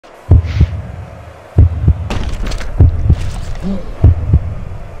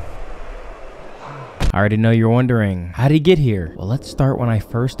already know you're wondering, how did he get here? Well, let's start when I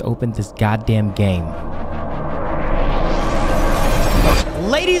first opened this goddamn game.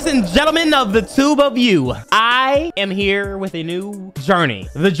 Ladies and gentlemen of the tube of you, I am here with a new journey.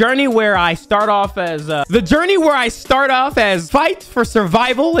 The journey where I start off as fight for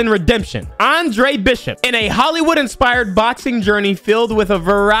survival and redemption. Andre Bishop in a Hollywood-inspired boxing journey filled with a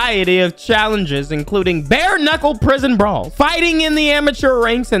variety of challenges, including bare-knuckle prison brawls, fighting in the amateur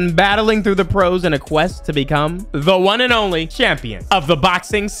ranks, and battling through the pros in a quest to become the one and only champion of the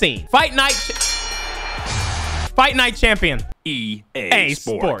boxing scene. Fight Night champion. EA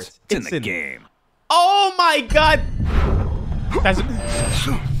Sports. It's in the game. Oh my God.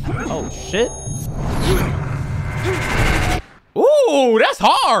 Oh shit. Ooh, that's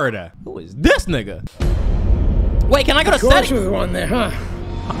hard. Who is this nigga? Wait, can I go to settings? With one there, huh?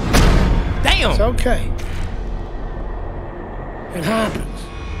 Damn. It's okay. It happens.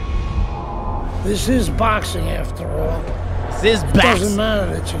 This is boxing after all. This is boxing. Doesn't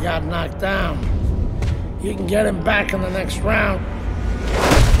matter that you got knocked down. You can get him back in the next round.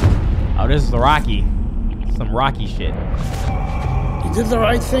 Oh, this is the Rocky. Some Rocky shit. You did the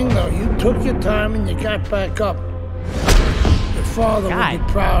right thing, though. You took your time and you got back up. Your father would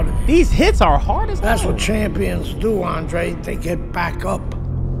be proud of you. These hits are hard as hell. That's what champions do, Andre. They get back up.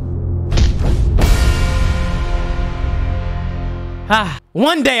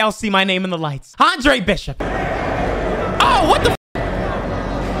 One day I'll see my name in the lights. Andre Bishop. Oh, what the f?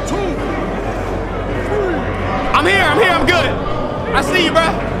 I'm here, I'm good. I see you, bro.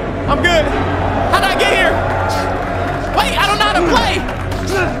 I'm good. How'd I get here? Wait, I don't know how to play.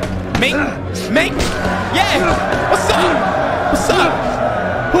 Mate. Yeah. What's up?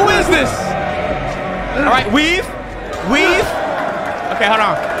 Who is this? All right, weave. Okay, hold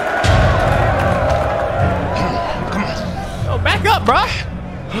on. Come on. Oh, back up, bro.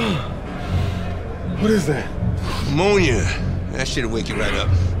 What is that? Ammonia. That shit'll wake you right up.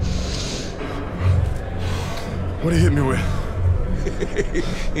 What did he hit me with?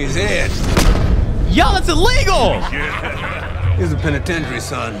 His head. Yo, it's illegal! He's a penitentiary,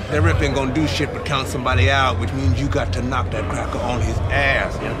 son. That rep ain't gonna do shit but count somebody out, which means you got to knock that cracker on his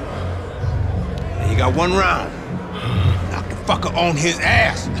ass, yeah? And you got one round. Knock the fucker on his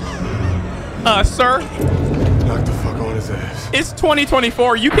ass. Sir? Knock the fuck on his ass. It's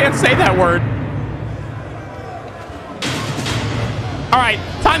 2024. You can't say that word. All right,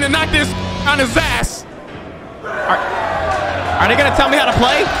 time to knock this on his ass. Are they gonna tell me how to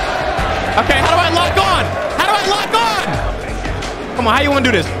play? Okay, how do I lock on? Come on, how you wanna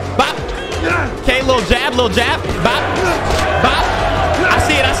do this? Bop. Okay, little jab. Bop. I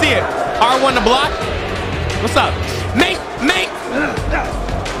see it. R1 to block. What's up? Make.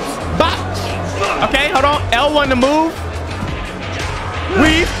 Bop. Okay, hold on. L1 to move.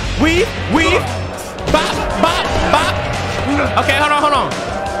 Weave. Bop. Okay, hold on.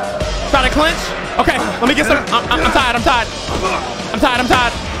 Try to clinch. Okay, let me get some. I'm tired.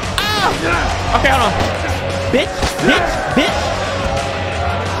 Ah! Okay, hold on. Bitch.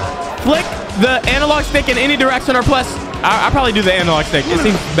 Flick the analog stick in any direction or plus. I'll probably do the analog stick. It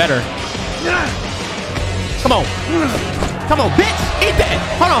seems better. Come on, bitch. Eat that.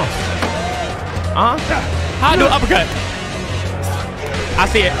 Hold on. How do uppercut? I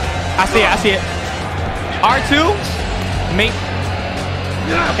see it. R2. Me.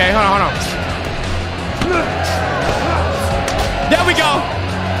 Okay, hold on.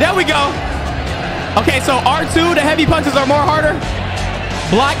 There we go. Okay, so R2, the heavy punches are more harder.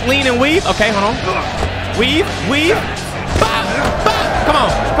 Block, lean, and weave. Okay, hold on. Weave. Bop. Come on.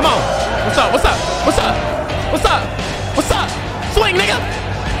 What's up? Swing, nigga.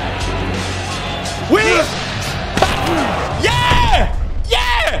 Weave. Bop. Yeah.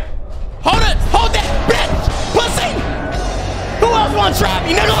 Hold that, bitch. Pussy. Who else wanna try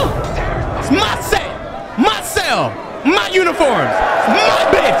me, nigga? It's my set, my cell, my uniforms, my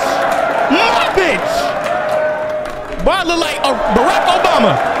bitch. Boy, I look like Barack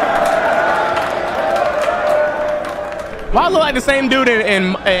Obama. Why I look like the same dude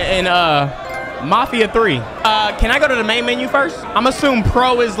in Mafia 3? Can I go to the main menu first? I'm assuming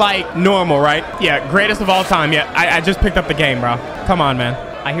pro is like normal, right? Yeah, greatest of all time. Yeah, I just picked up the game, bro. Come on, man.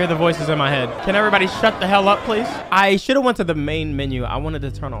 I hear the voices in my head. Can everybody shut the hell up, please? I should have went to the main menu. I wanted to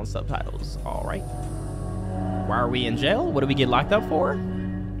turn on subtitles. All right. Why are we in jail? What do we get locked up for?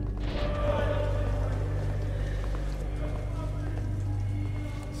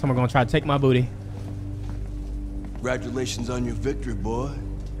 Someone gonna try to take my booty. Congratulations on your victory, boy.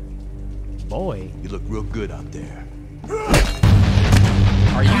 Boy. You look real good out there.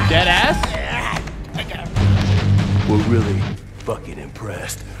 Are you dead ass? We're really fucking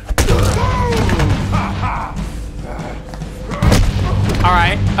impressed. All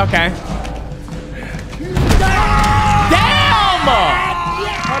right. Okay. Damn!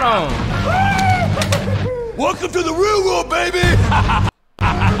 Hold on. Welcome to the real world, baby!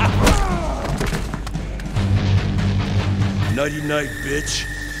 Nighty night, bitch.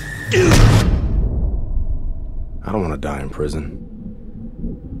 I don't want to die in prison.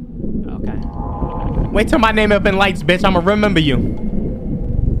 Okay. Wait till my name up in lights, bitch. I'ma remember you.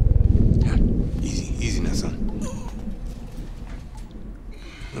 Easy, easy now, son.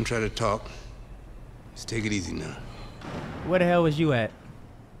 Don't try to talk. Just take it easy now. Where the hell was you at?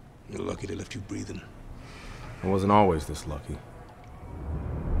 You're lucky they left you breathing. I wasn't always this lucky.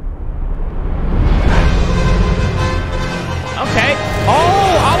 Okay.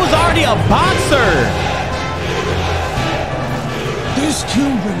 Oh, I was already a boxer. This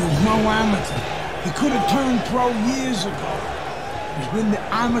Cuban is no amateur. He could have turned pro years ago. He's been the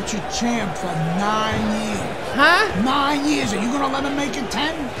amateur champ for 9 years. Huh? 9 years. Are you gonna let him make it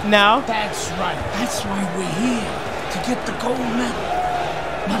 10? No. That's right. That's why we're here. To get the gold medal.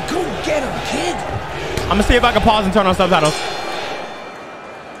 Now go get him, kid. I'm gonna see if I can pause and turn on subtitles.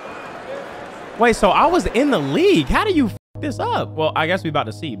 Wait, so I was in the league. How do you f this up? Well, I guess we about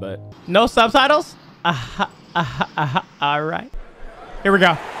to see, but no subtitles? All right. Here we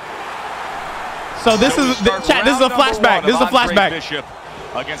go. So this is chat. This is a flashback. This is a flashback. Bishop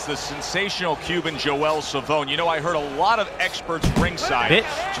against the sensational Cuban Joel Savone. You know, I heard a lot of experts ringside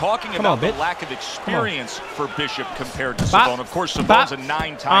talking about the lack of experience for Bishop compared to Savone. Of course, Savone's a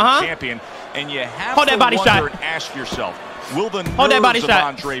 9-time champion, and you have to wonder and ask yourself, will the nerves of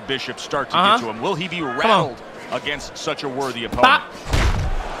Andre Bishop start to get to him? Will he be rattled against such a worthy opponent?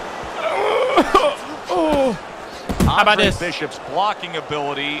 How about this? Bishop's blocking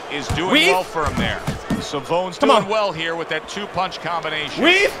ability is doing well for him there. Savone's doing well here with that 2-punch combination.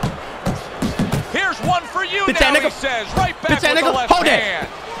 Weave. Here's one for you now, he says. Right back with the left hand.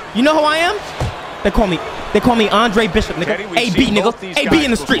 You know who I am? They call me Andre Bishop, nigga. AB, nigga. AB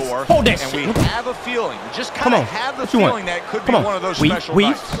in the streets. Hold that shit. And we have a feeling, just kind of have the feeling that could be one of those special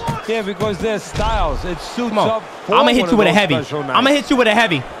nights. Yeah, because their styles, it suits up for I'm gonna hit you with a heavy. I'm gonna hit you with a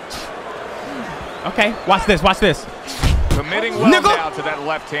heavy. Okay, watch this, watch this. Committing well now to that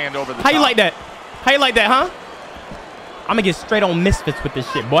left hand over the top. How you like that? How you like that, huh? I'm gonna get straight on misfits with this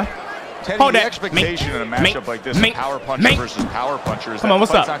shit, boy. Teddy, hold the expectation in a matchup like this, power puncher versus power puncher, is that the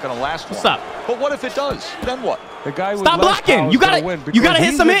fight's not gonna last long. What's up? But what if it does? Then what? The guy Stop blocking. You gotta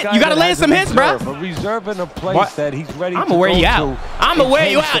hit some hits. You gotta land some hits, bro. Reserving a place that he's ready to I'ma wear you out. I'ma wear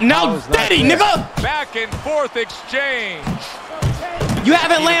you out. No, steady, nigga. Back and forth exchange. You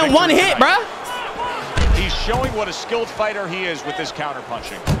haven't landed one hit, bro. He's showing what a skilled fighter he is with this counter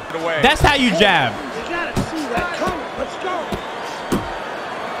punching. That's how you jab. You gotta see that coming. Let's go.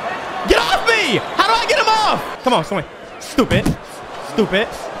 Get off me! How do I get him off? Come on, swing. Stupid. Stupid.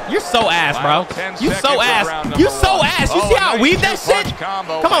 You're so ass, bro. You so ass. You so ass. You see how I weave that shit? Come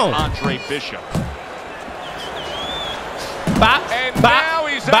on. Andre Bishop. Bop. And bop, now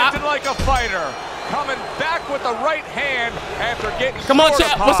he's bop. acting like a fighter. Coming back with the right hand after getting Come on,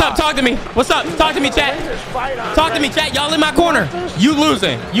 chat. What's up? Talk to me. What's up? Talk to me, chat. Talk to me, chat. Y'all in my corner. You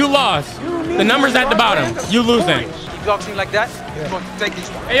losing. You lost. The number's at the bottom. You losing. Boxing like that, you're going to take this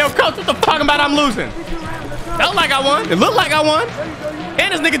one. Hey, yo, coach, what the fuck about I'm losing? Felt like I won. It looked like I won.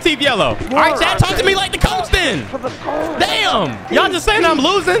 And this nigga teeth yellow. All right, chat, talk to me like the coach then. Damn. Y'all just saying I'm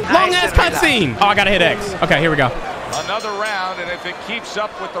losing? Long-ass cutscene. Oh, I got to hit X. Okay, here we go. Another round, and if it keeps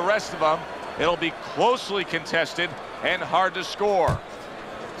up with the rest of them, it'll be closely contested and hard to score.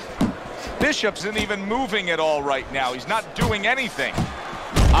 Bishop isn't even moving at all right now. He's not doing anything.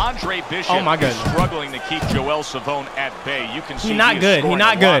 Andre Bishop is struggling to keep Joel Savone at bay. You can see he's not good. He's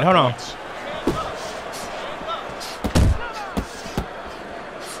not good. Hold on.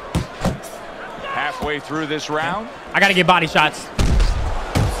 Halfway through this round. I got to get body shots.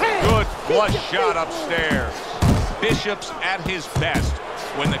 Good flush shot upstairs. Bishop's at his best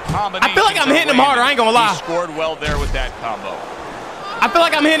when the combination. I feel like I'm hitting him harder. I ain't gonna lie. He scored well there with that combo. I feel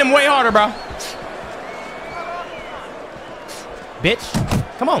like I'm hitting him way harder, bro. Bitch.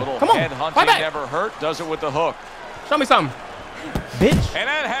 Come on. Come on. Head hunting never hurt. Does it with the hook. Show me something. Bitch. And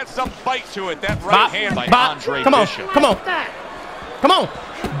that had some bite to it. That right hand by Andre Bishop. Come on. Come on.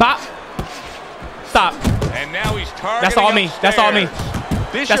 Bop. Stop. And now he's targeting. That's all me. That's all me.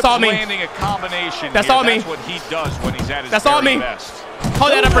 Bishop's landing a combination. That's all me. That's what he does when he's at his That's all me. best.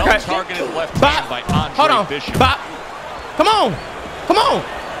 Hold that uppercut. Targeted left hand by Andre Hold on. Bishop. Bop. Come on. Come on.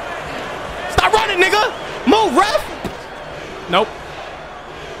 Stop running, nigga. Move, ref. Nope.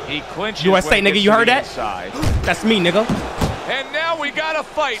 He clinches. USA, nigga. You heard that? That's me, nigga. And now we got a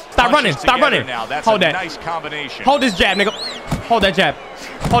fight. Stop running. Stop running. Now. That's Hold a that. nice combination. Hold this jab, nigga. Hold that jab.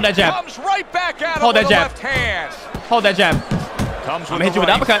 Hold that jab. Comes right back at him Hold that with jab. the left hand. Hold that jab. Comes I'm gonna hit you with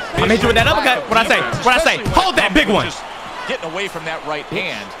that uppercut. I'm gonna hit you with that uppercut. What I say? What I say? Hold that big one. Just getting away from that right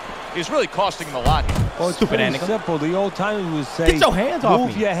hand is really costing him a lot here. Well, it's Stupid pretty nigga. simple. The old timers would say, Get your hands off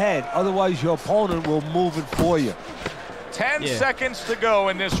move me. your head, otherwise your opponent will move it for you. 10 seconds to go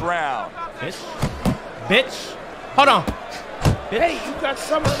in this round. Bitch. Bitch. Hold on. Hey, you got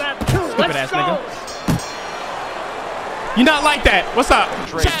some of that too. Stupid Let's ass go. nigga. You not like that. What's up?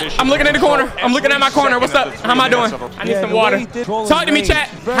 Chat, I'm looking in the corner. I'm looking at my corner. What's up? How am I doing? I need some water. Talk to me, chat.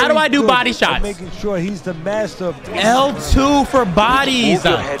 How do I do body shots? Making sure he's the master of L2 for bodies.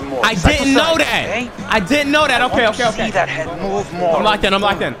 I didn't know that. I didn't know that. Okay, okay, okay. See that head move more. I'm locked in. I'm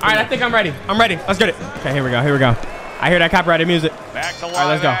locked in. All right, I think I'm ready. I'm ready. Let's get it. Okay, here we go. Here we go. I hear that copyrighted music. Back to All live right,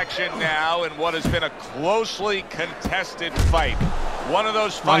 let's go. action now in what has been a closely contested fight. One of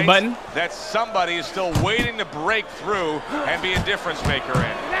those Wrong fights button. that somebody is still waiting to break through and be a difference maker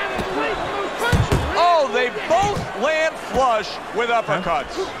in. Oh, they both land flush with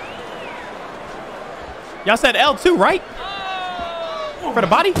uppercuts. Y'all said L2, right? For the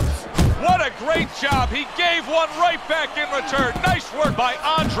body? What a great job. He gave one right back in return. Nice work by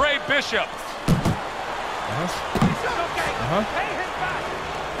Andre Bishop.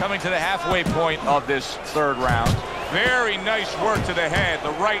 Coming to the halfway point of this third round. Very nice work to the head.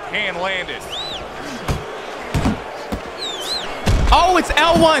 The right hand landed. Oh, it's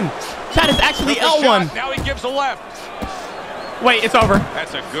L1. Chat, it's actually L1. Shot. Now he gives a left. Wait, it's over.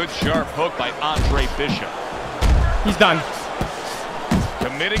 That's a good sharp hook by Andre Bishop. He's done.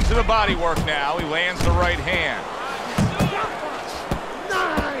 Committing to the body work now. He lands the right hand.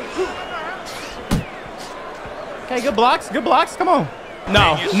 Okay, good blocks. Good blocks. Come on.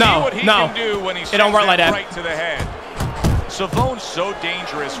 No, And you see no, what he no. can do when he It don't work like that. right to the head. Savone's so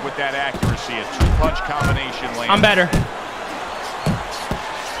dangerous with that accuracy. A two-punch combination lands. I'm better.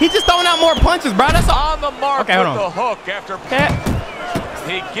 He's just throwing out more punches, bro. That's all. On the mark Okay, with hold on. the hook after Okay.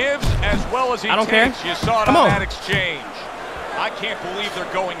 he gives as well as he I don't takes. care. You saw it Come on on. that exchange. I can't believe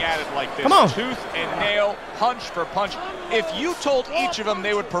they're going at it like this. Come on. Tooth and nail, punch for punch. If you told each of them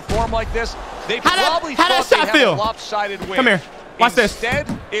they would perform like this, they probably how that thought they shot had feel? a lopsided win. Come here. Watch this. Instead,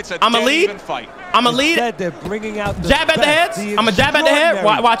 it's a I'm a dead lead. even fight. I'm a lead. Instead, they're bringing out the Jab at the best, heads. I'm a jab at the head.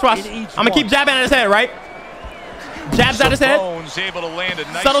 Watch, watch, watch. in each I'm gonna keep one. jabbing at his head, right? Jabs at his head. Savone's able to land a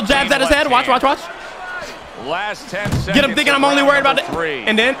nice Subtle jabs clean at his left head. Watch, watch, hand. watch. Last 10 seconds. Get him thinking of I'm only round worried about number it. 3.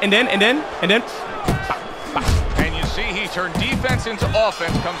 And then. And you see he turned defense into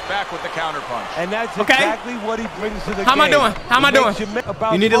offense, comes back with the counter punch. And that's Okay. exactly what he brings to the game. How am I doing? How am I doing?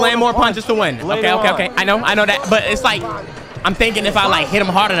 You need to land more punches to win. Later Okay, okay, on. okay. I know that. But it's like, I'm thinking if I like hit him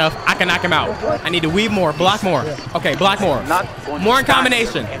hard enough, I can knock him out. I need to weave more, block more. Okay, block more. More in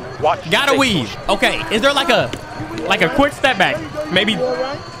combination. Gotta weave. Okay, is there like a quick step back? Maybe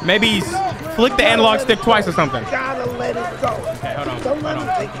flick the analog stick twice or something. Gotta let it go. Okay, hold on. Don't let him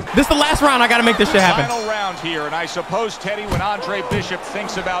take it. This is the last round. I gotta make this shit happen. Final round here, and I suppose, Teddy, when Andre Bishop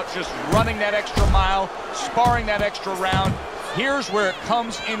thinks about just running that extra mile, sparring that extra round, here's where it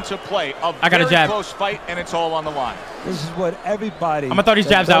comes into play. I got a very jab. close fight, and it's all on the line. This is what everybody. I'm gonna throw these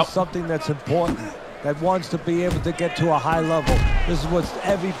that jabs does out. Something that's important, that wants to be able to get to a high level. This is what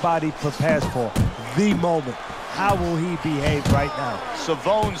everybody prepares for. The moment. How will he behave right now?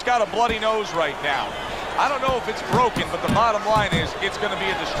 Savone's got a bloody nose right now. I don't know if it's broken, but the bottom line is it's going to be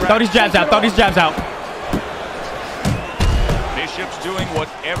a distraction. Throw these jabs out. Throw these jabs out. Bishop's doing what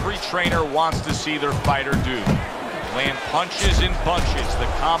every trainer wants to see their fighter do. Land punches in bunches. The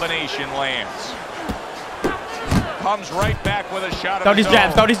combination lands. Comes right back with a shot. Throw these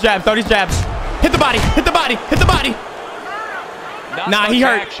jabs. Throw these jabs. Throw these jabs. Hit the body. Hit the body. Hit the body. Nah, he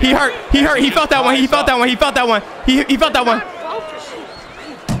hurt. He hurt. He hurt. He felt that one. He felt that one. He felt that one. He felt that one.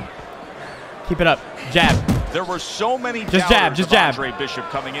 Keep it up. Jab. There were so many Just jab, doubters just of jab. Andre Bishop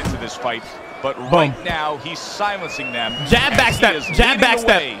coming into this fight, but Boom. right now he's silencing them. Jab as he backstep. is Jab leading the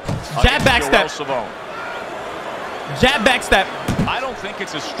backstep. way Jab against Joel backstep. Savone. Jab backstep. I don't think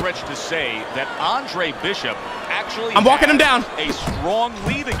it's a stretch to say that Andre Bishop actually I'm walking him has down. a strong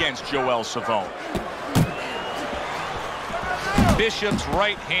lead against Joel Savone. Bishop's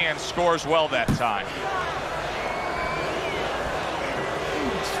right hand scores well that time.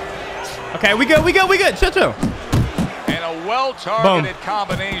 Okay, we good. We good. We good. Chill, chill. And a well-targeted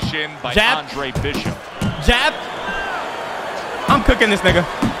combination by Jab. Andre Bishop. Jab. I'm cooking this nigga.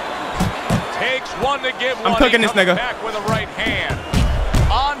 Takes one to give one. I'm cooking He this comes nigga. back with a right hand.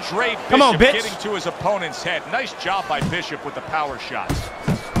 Andre Bishop Come on, bitch. getting to his opponent's head. Nice job by Bishop with the power shots.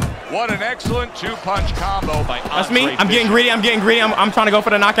 What an excellent two-punch combo by Andre That's me. I'm getting Bishop. greedy. I'm trying to go for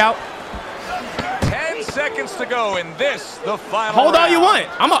the knockout. 10 seconds to go in this, the final Hold all round. you want.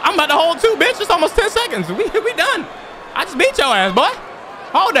 I'm about to hold too, bitch. It's almost 10 seconds. We done. I just beat your ass, boy.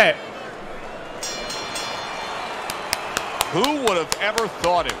 Hold that. Who would have ever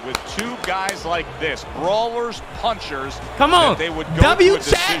thought it with two guys like this, brawlers, punchers, Come on. that they would go W to a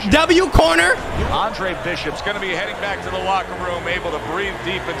chat, decision? W corner. Andre Bishop's going to be heading back to the locker room, able to breathe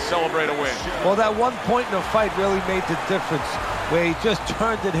deep and celebrate a win. Well, that one point in the fight really made the difference, where he just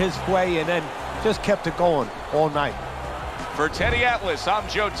turned it his way and then just kept it going all night. For Teddy Atlas, I'm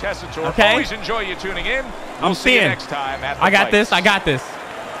Joe Tessitore. Okay. Always enjoy you tuning in. I'm See you seeing. next time at the I got fight. this. I got this.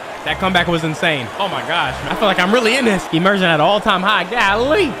 That comeback was insane. Oh my gosh, man. I feel like I'm really in this. Emerging at an all-time high.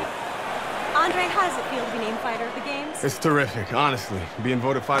 Golly. Andre, how does it feel to be named Fighter of the Games? It's terrific, honestly. Being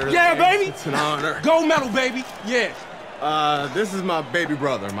voted fighter of the Yeah, games, baby. It's an honor. Gold medal, baby. Yeah. This is my baby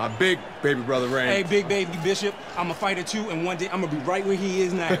brother, my big baby brother, Ray. Hey, big baby Bishop, I'm a fighter too, and one day I'm gonna be right where he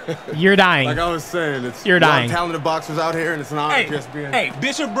is now. You're dying. Like I was saying, it's You're a lot of dying. talented boxers out here, and it's an honor just being. Hey,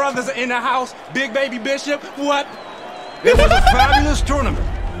 Bishop brothers are in the house. Big baby Bishop, what? It was a fabulous tournament.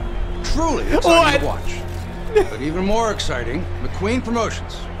 Truly exciting What? to watch. But even more exciting, McQueen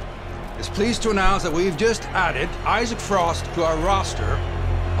Promotions is pleased to announce that we've just added Isaac Frost to our roster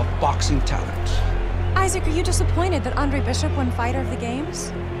of boxing talent. Isaac, are you disappointed that Andre Bishop won Fighter of the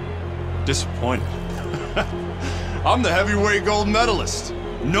Games? Disappointed. I'm the heavyweight gold medalist.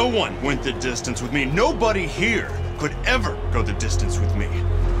 No one went the distance with me. Nobody here could ever go the distance with me.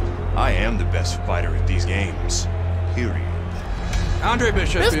 I am the best fighter at these games. Period. Andre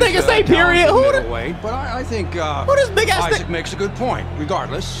Bishop This is nigga say period. talented Who the- middleweight, but I think Who this big ass Isaac makes a good point.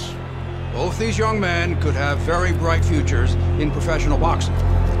 Regardless, both these young men could have very bright futures in professional boxing.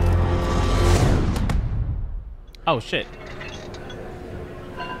 Oh shit.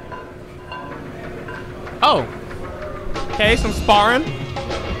 Oh. Okay, some sparring.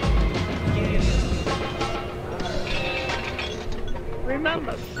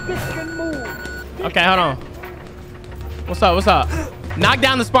 Remember, stick and move. Okay, hold on. What's up? What's up? Knock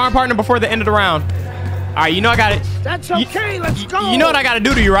down the sparring partner before the end of the round. All right, you know I got it. That's okay. Let's go. You know what I got to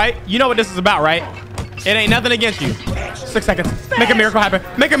do to you, right? You know what this is about, right? It ain't nothing against you. 6 seconds. Make a miracle happen.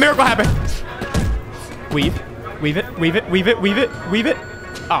 Make a miracle happen. Weave. Weave it. Weave it. Weave it. Weave it. Weave it.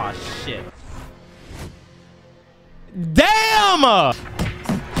 Oh, shit. Damn!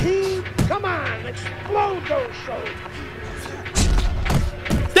 Team, come on. Explode those shoulders.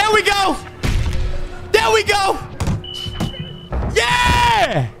 There we go. There we go.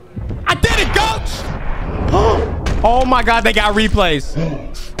 Yeah! I did it, coach! Oh my God, they got replays.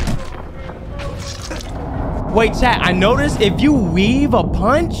 Wait, chat, I noticed if you weave a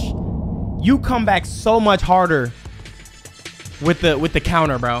punch, you come back so much harder with the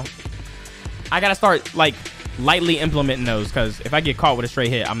counter, bro. I gotta start like lightly implementing those, because if I get caught with a straight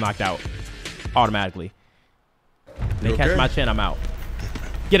hit, I'm knocked out automatically. They catch my chin, I'm out.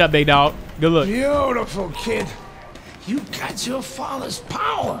 Get up, big dog. Good look. Beautiful, kid. You got your father's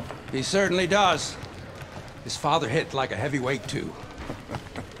power. He certainly does. His father hit like a heavyweight too.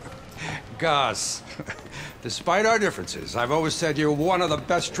 Gus, despite our differences, I've always said you're one of the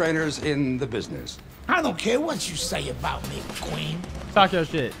best trainers in the business. I don't care what you say about me, Queen. Talk your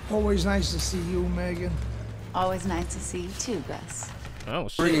shit. Always nice to see you, Megan. Always nice to see you too, Gus. Oh,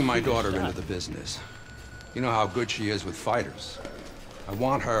 shit. Bringing my daughter into the business. You know how good she is with fighters. I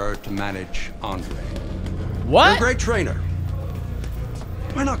want her to manage Andre. What? You're a great trainer.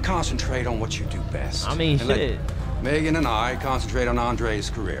 Why not concentrate on what you do best? I mean, and let shit. Megan and I concentrate on Andre's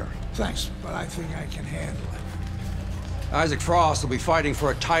career. Thanks, but I think I can handle it. Isaac Frost will be fighting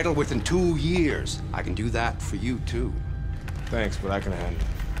for a title within 2 years. I can do that for you, too. Thanks, but I can handle it.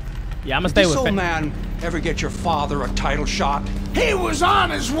 Yeah, I'm gonna Did stay this with old man ever get your father a title shot? He was on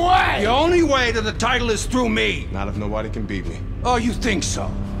his way! The only way to the title is through me. Not if nobody can beat me. Oh, you think so?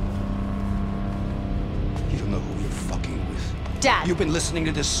 You don't know who you're fucking with. Dad. You've been listening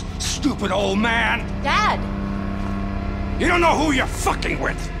to this stupid old man. Dad. You don't know who you're fucking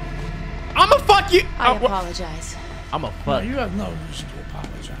with. I'ma fuck you. I apologize. I'ma No, fuck. you have no reason to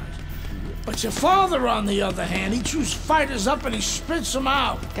apologize. But your father, on the other hand, he chews fighters up and he spits them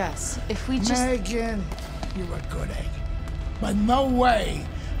out. Gus, if we just... Megan, you're a good egg. But no way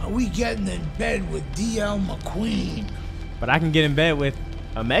are we getting in bed with D.L. McQueen. But I can get in bed with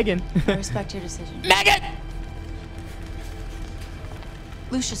a Megan. I respect your decision. Megan!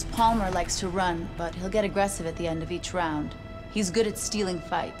 Lucius Palmer likes to run, but he'll get aggressive at the end of each round. He's good at stealing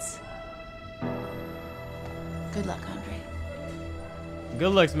fights. Good luck, Andre. Good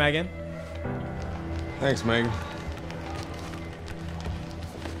looks, Megan. Thanks, Megan.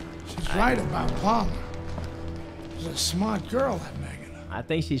 right about Palmer. She's a smart girl, that Megan. I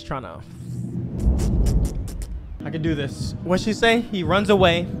think she's trying to... I can do this. What'd she say? He runs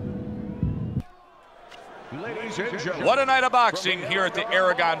away. What a night of boxing here at the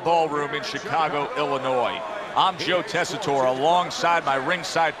Aragon Ballroom in Chicago, Illinois. I'm Joe Tessitore alongside my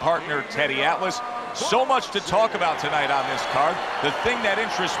ringside partner, Teddy Atlas. So much to talk about tonight on this card. The thing that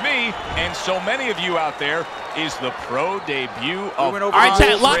interests me, and so many of you out there, is the pro debut of All right,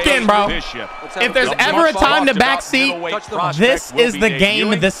 chat, lock in, bro. If there's ever a time to backseat, this is the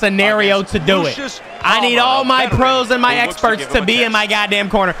game, the scenario to do it. I need all my pros and my experts to be in my goddamn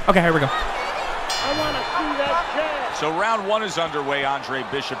corner. Okay, here we go. So round one is underway. Andre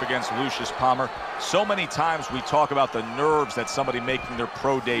Bishop against Lucius Palmer. So many times we talk about the nerves that somebody making their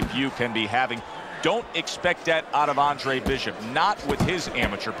pro debut can be having. Don't expect that out of Andre Bishop, not with his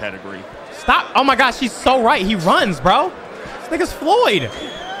amateur pedigree. Stop. Oh my gosh, he's so right. He runs, bro. This nigga's Floyd.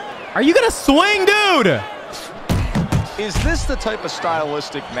 Are you gonna swing, dude? Is this the type of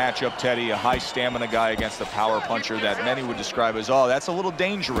stylistic matchup, Teddy? A high stamina guy against a power puncher that many would describe as, oh, that's a little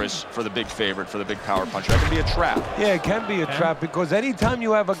dangerous for the big favorite, for the big power puncher. That can be a trap. Yeah, it can be a trap because anytime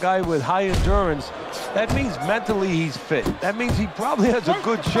you have a guy with high endurance, that means mentally he's fit. That means he probably has a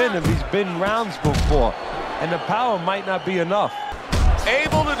good chin if he's been rounds before. And the power might not be enough.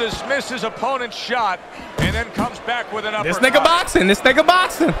 Able to dismiss his opponent's shot and then comes back with an uppercut. This nigga boxing. This nigga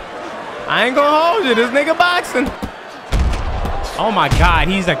boxing. I ain't gonna hold you. This nigga boxing. Oh my God,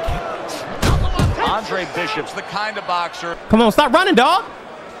 he's a... Andre Bishop's the kind of boxer... Come on, stop running, dog.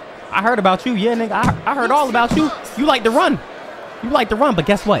 I heard about you. Yeah, nigga, I heard all about you. You like to run. You like to run, but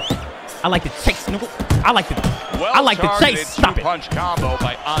guess what? I like to chase, nigga. I like to chase. Stop it. Punch combo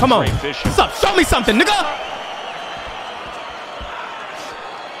by Andre Come on. Bishop. What's up? Show me something, nigga.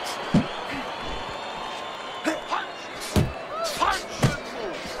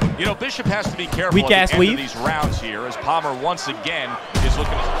 You know, Bishop has to be careful Weak at the ass end of these rounds here as Palmer once again is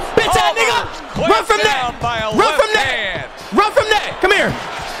looking at... Bitch ass nigga! Run from that! Run from that! Run from that! Come here!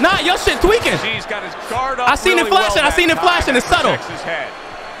 Nah, your shit tweaking. He's got his guard up. I seen it flashing. I seen it flashing. It's subtle.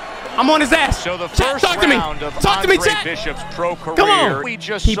 I'm on his ass. So the chat, first talk to me. round of Talk to me, Andre chat. Bishop's pro career. Come on. We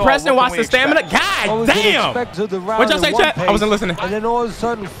just He saw pressed and what watched can the we stamina. expect. God damn. What y'all say, chat? I wasn't listening. And then all of a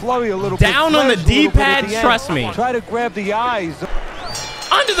sudden, flurry a little Down bit. on the flash a little bit at D-pad, the end. trust me. Try to grab the eyes.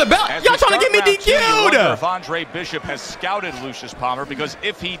 Under the belt. As Y'all we trying to get me start round two, you wonder DQ'd. if Andre Bishop has scouted Lucius Palmer, because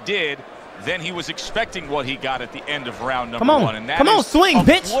if he did, then he was expecting what he got at the end of round number one. And that Come on, is swing, a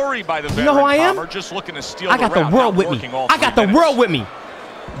bitch. flurry by the You know who I am? Palmer, just looking to steal I got the round, world not with me. working all I got 3 the minutes. world with me.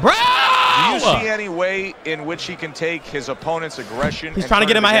 Bro! Do you see any way in which he can take his opponent's aggression? He's trying to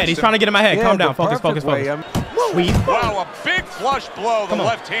get in my head. He's trying to get in my head. Yeah, Calm down. the Focus, focus, perfect focus. way. Wow, a big flush blow. The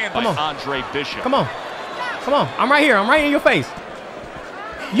left hand by Come on. Andre Bishop. Come on. Come on. I'm right here. I'm right in your face.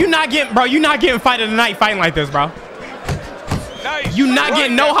 You not getting, bro. You not getting fight of the night fighting like this, bro. Nice. You not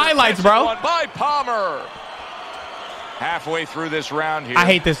getting no highlights, bro. One by Palmer. Halfway through this round here. I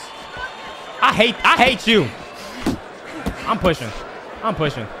hate this. I hate you. I'm pushing. I'm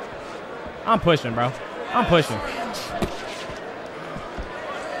pushing. I'm pushing, bro. I'm pushing.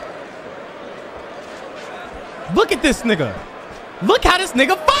 Look at this nigga. Look how this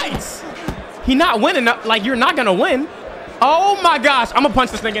nigga fights. He not winning. Like, you're not gonna win. Oh my gosh. I'm gonna punch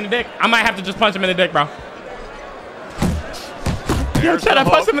this nigga in the dick. I might have to just punch him in the dick, bro. Yo, chat, I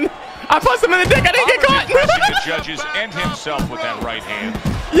punched him in the dick. I didn't get caught. Impressing the judges and himself with that right hand.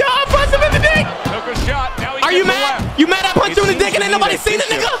 Yeah, I punched him in the dick. Took a shot. Now he Are you gets the mad? left. You mad I punched you in the dick and ain't nobody seen it,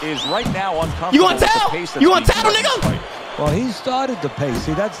 Bishop nigga? is right now uncomfortable. You gonna with the tell? pace that's You gonna being tattle, set in this nigga? fight. Well, he started the pace.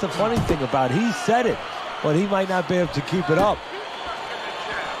 See, that's the funny thing about it. He said it, but he might not be able to keep it up.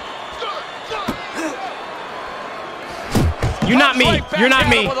 You're not me. You're not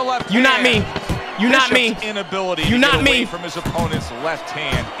me. You're not me. You're not me. Bishop's inability You're to not get away me. from his opponent's left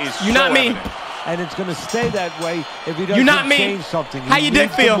hand is You're so not me. evident. And it's going to stay that way if he You're doesn't not me. change something. He How your dick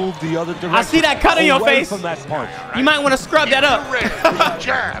needs to feel? move the other direction. I see that cut on your away face. from that punch. You might want to scrub that up.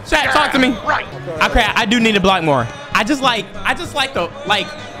 Chat, talk to me. Okay, I do need to block more. I just like the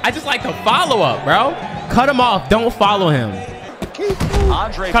follow up, bro. Cut him off. Don't follow him.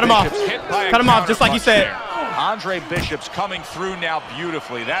 Andre Cut him off. Bishop's hit by a Cut him off, just like you counterpunch said. there. Andre Bishop's coming through now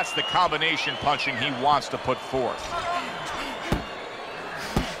beautifully. That's the combination punching he wants to put forth.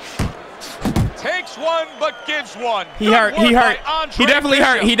 Takes one, but gives one. He Good hurt. work He hurt. by Andre He definitely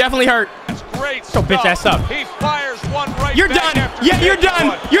hurt. Bishop. He definitely hurt. That's great So bitch ass stuff. up. He fires one right You're back done. after Yeah, you're taking done.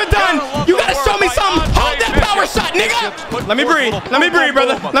 one. You're done. Gotta love You the gotta work show me by something. Andre Hold that Bishop. power shot, Bishop's nigga. put Let me forth a breathe. little Let me boom, breathe, boom,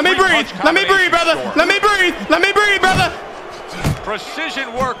 brother. boom, a Let me breathe. three-punch Let me breathe, combination brother. score. Let me breathe. Let me breathe, brother. Precision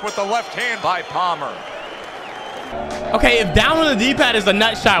work with the left hand by Palmer. Okay, if down on the D-pad is a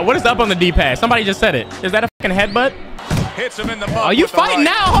nut shot, what is up on the D-pad? Somebody just said it. Is that a fucking headbutt? Hits him in the mud. Oh, you fighting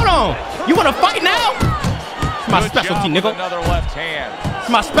now? Hold on. You want to fight now? It's my specialty, nigga. Another left hand. It's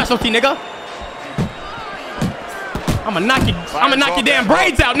my specialty, nigga. I'm gonna knock your damn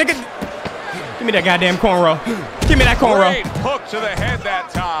braids out, nigga. Give me that goddamn cornrow. Give me that cornrow. Great hook to the head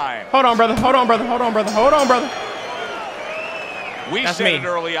that time. Hold on, brother. Hold on, brother. Hold on, brother. Hold on, brother. We said it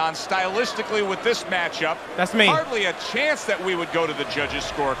early on, stylistically with this matchup. That's me. Hardly a chance that we would go to the judges'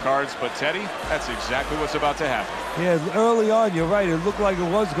 scorecards, but Teddy, that's exactly what's about to happen. Yeah, early on, you're right. It looked like it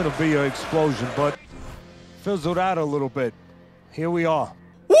was going to be an explosion, but fizzled out a little bit. Here we are.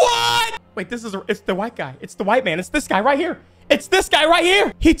 What? Wait, it's the white guy. It's the white man. It's this guy right here. It's this guy right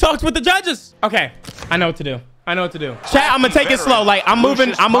here. He talks with the judges. Okay, I know what to do. I know what to do. Chat, I'm gonna take it slow. Like I'm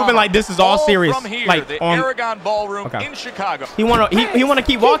moving like this is all serious. From here, like the on Aragon Ballroom in Chicago. He wanna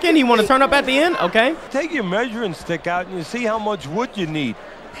keep walking. He wanna turn up at the end. Okay. Take your measuring stick out and you see how much wood you need.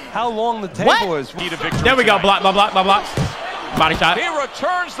 How long the table is. There we go. Block. Body shot. He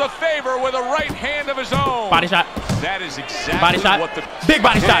returns the favor with a right hand of his own. Body shot. That is exactly what the big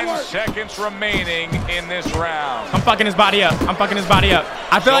body shot. 10 seconds remaining in this round. I'm fucking his body up. I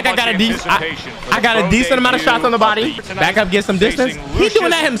feel like I got a decent amount of shots on the body. Back up, get some distance. He's doing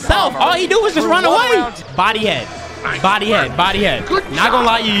that himself. All he do is just run away. Body head. Not gonna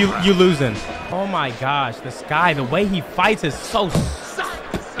lie, you losing. Oh my gosh, this guy, the way he fights is so.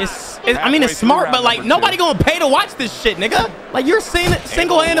 It's smart, but like nobody gonna pay to watch this shit, nigga. Like you're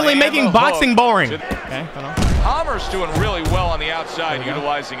single-handedly making boxing boring. Okay, hold on. Palmer's doing really well on the outside,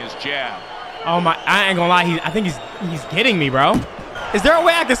 utilizing his jab. Oh my! I ain't gonna lie. I think he's getting me, bro. Is there a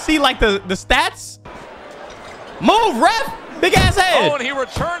way I can see like the stats? Move, ref! Big ass head. Oh, and he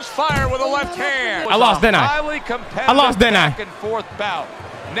returns fire with a left hand. I lost, didn't I? Highly competitive back and forth bout.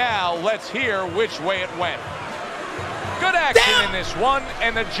 Now let's hear which way it went. Good action in this one,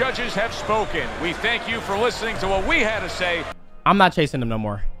 and the judges have spoken. We thank you for listening to what we had to say. I'm not chasing him no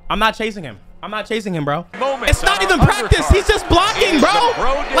more. I'm not chasing him, bro. It's not even practice. He's just blocking, bro.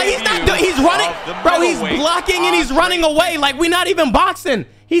 Like he's running, bro. He's blocking and he's running away. Like we're not even boxing.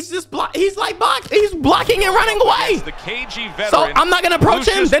 He's just he's blocking and running away. So I'm not gonna approach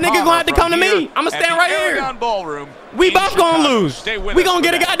him. That nigga gonna have to come to me. I'm gonna stand right here. We both gonna lose. We gonna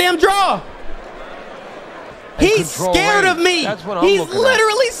get a goddamn draw. He's scared of me. He's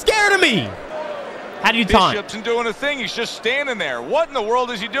literally scared of me. How do you taunt? Bishop's isn't doing a thing. He's just standing there. What in the world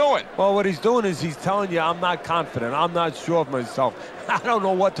is he doing? Well, what he's doing is he's telling you, I'm not confident. I'm not sure of myself. I don't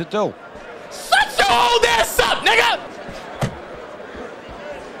know what to do. Shut your old ass up, nigga!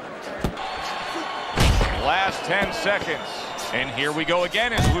 Last 10 seconds. And here we go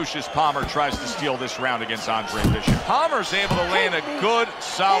again as Lucius Palmer tries to steal this round against Andre Bishop. Palmer's able to land a good,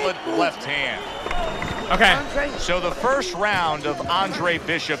 solid left hand. Okay. So the first round of Andre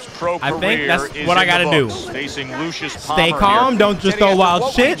Bishop's pro career think that's is what I gotta do. Facing Lucius Palmer. Stay calm. Don't just throw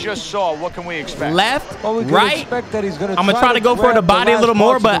wild shit. What we just saw, what can we expect? Left, well, right. That he's gonna I'm gonna try to go for the body a little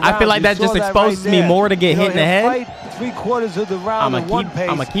more, but I feel like that just exposes me more to get hit in the head. Three-quarters of the round I'm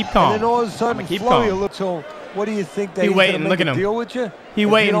gonna keep calm. And then all of a sudden, so what do you think that he's waiting? Look at him. Deal with you? He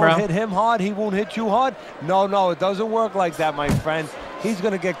waiting, bro. If you don't hit him hard, he won't hit you hard. No, it doesn't work like that, my friend. He's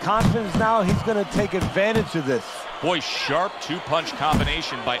going to get confidence now. He's going to take advantage of this. Boy, sharp two-punch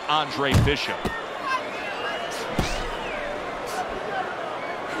combination by Andre Bishop.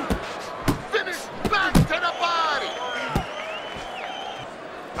 Finish back to the body.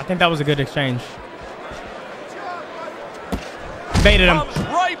 I think that was a good exchange. Baited him.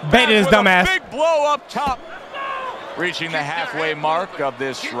 Baited his dumb ass. Big blow up top. Reaching the halfway mark of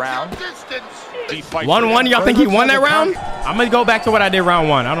this round. 1-1, y'all think he won that round? I'm gonna go back to what I did round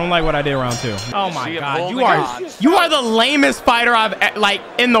 1. I don't like what I did round 2. Oh my god, you are the lamest fighter I've like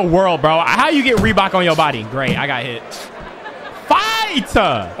in the world, bro. How you get Reebok on your body? Great, I got hit. Fight!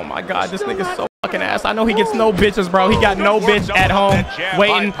 Oh my god, this nigga's so fucking ass. I know he gets no bitches, bro. He got no bitch at home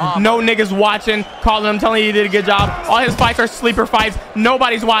waiting, no niggas watching, calling him, telling you did a good job. All his fights are sleeper fights.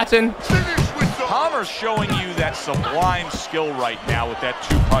 Nobody's watching. Palmer's showing you that sublime skill right now with that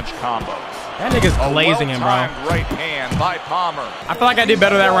two-punch combo. That nigga's glazing him, bro. Right hand by Palmer. I feel like I did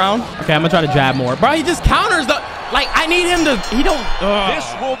better that round. Okay, I'm gonna try to jab more. Bro, he just counters the... Like, I need him to... He don't... This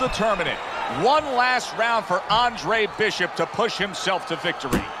will determine it. One last round for Andre Bishop to push himself to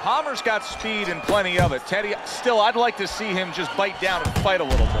victory. Palmer's got speed and plenty of it. Teddy, still, I'd like to see him just bite down and fight a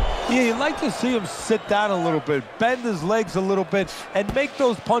little more. Yeah, you'd like to see him sit down a little bit, bend his legs a little bit, and make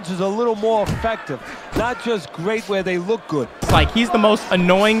those punches a little more effective. Not just great where they look good. It's like he's the most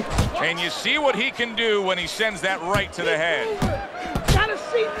annoying. And you see what he can do when he sends that right to the head.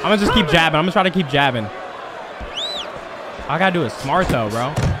 I'm gonna just keep jabbing. I'm gonna try to keep jabbing. I gotta do it smart though,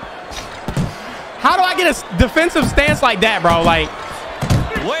 bro. How do I get a defensive stance like that, bro? Like,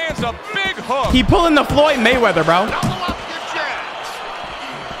 lands a big hook. He pulling the Floyd Mayweather, bro.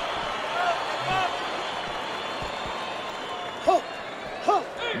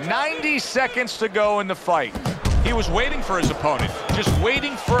 90 seconds to go in the fight. He was waiting for his opponent, just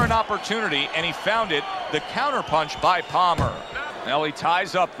waiting for an opportunity, and he found it. The counterpunch by Palmer. Now he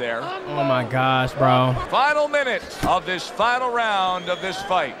ties up there. Oh my gosh, bro. Final minute of this final round of this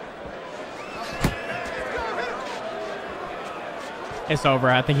fight. It's over.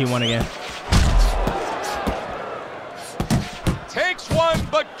 I think he won again. Takes one,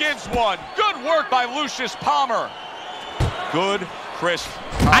 but gives one. Good work by Lucius Palmer. Good, crisp.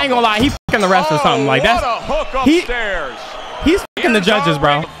 I ain't gonna lie, he fucking the rest or something like that. What a hook upstairs. He's fucking the judges,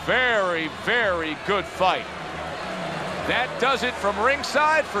 bro. Very, very good fight. That does it from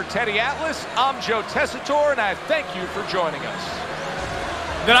ringside for Teddy Atlas. I'm Joe Tessitore, and I thank you for joining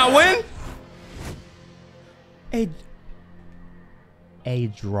us. Did I win? A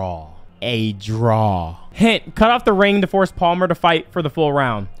draw. A draw. Hint, cut off the ring to force Palmer to fight for the full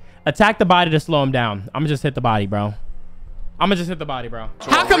round. Attack the body to slow him down. I'm gonna just hit the body, bro.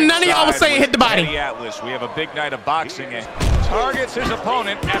 How come none of y'all was saying hit the body? Teddy Atlas, we have a big night of boxing. Targets his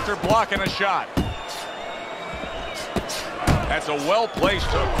opponent after blocking a shot. That's a well-placed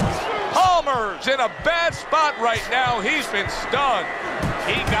hook. Palmer's in a bad spot right now. He's been stunned.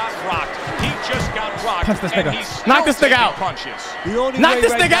 He got rocked. He just got rocked. Punch this nigga. And he's Knock this nigga out. Punches. Knock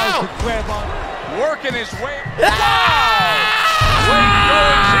this nigga out. Working his way. Great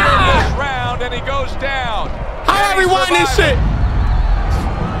goings here in this round, and he goes down. How are we winning this shit?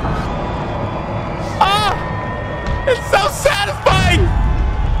 Ah! It's so satisfying.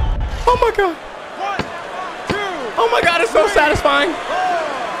 Oh my god. Oh my god, it's so satisfying.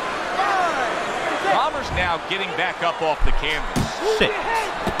 Palmer's now getting back up off the canvas. Shit.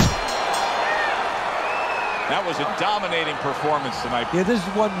 That was a dominating performance tonight. Yeah, this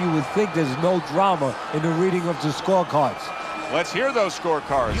is one you would think there's no drama in the reading of the scorecards. Let's hear those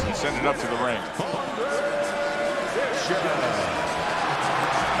scorecards and send it up to the ring.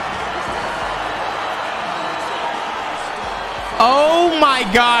 Oh my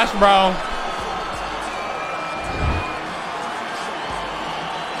gosh, bro.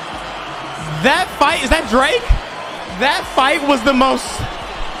 That fight, is that Drake? That fight was the most...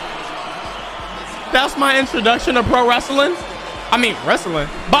 That's my introduction to pro wrestling. I mean, wrestling.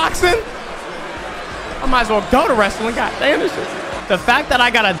 Boxing? I might as well go to wrestling. God damn this shit. The fact that I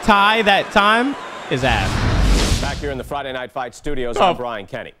got a tie that time is ass. Back here in the Friday Night Fight studios, I'm Brian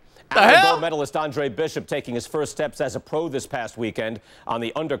Kenny. Gold medalist Andre Bishop taking his first steps as a pro this past weekend on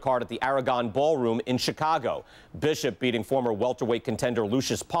the undercard at the Aragon Ballroom in Chicago. Bishop beating former welterweight contender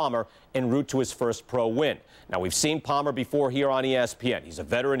Lucius Palmer en route to his first pro win. Now, we've seen Palmer before here on ESPN. He's a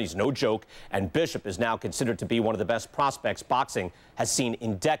veteran, he's no joke, and Bishop is now considered to be one of the best prospects boxing has seen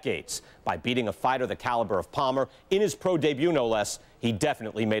in decades. By beating a fighter the caliber of Palmer in his pro debut, no less, he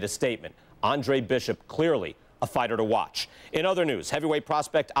definitely made a statement. Andre Bishop clearly a fighter to watch. In other news, heavyweight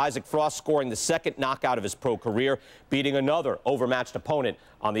prospect Isaac Frost scoring the second knockout of his pro career, beating another overmatched opponent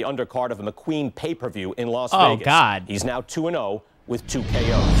on the undercard of a McQueen pay-per-view in Las Vegas. Oh, God. He's now 2-0 with 2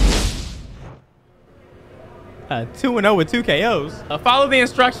 KOs. 2-0 with 2 KOs. Follow the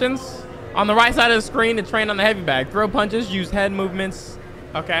instructions on the right side of the screen to train on the heavy bag. Throw punches, use head movements.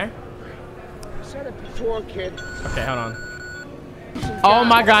 Okay. I said it before, kid. Okay, hold on. Oh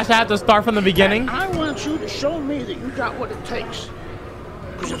my gosh, I have to start from the beginning. And I want you to show me that you got what it takes.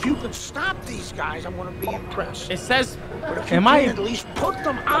 Because if you can stop these guys, I'm going to be impressed. It says, but if you can at least put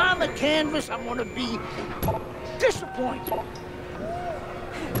them on the canvas, I'm going to be disappointed.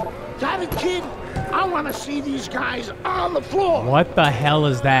 Got it, kid? I want to see these guys on the floor. What the hell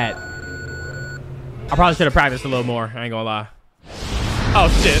is that? I probably should have practiced a little more. I ain't gonna lie. Oh,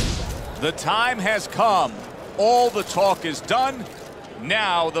 shit. The time has come. All the talk is done.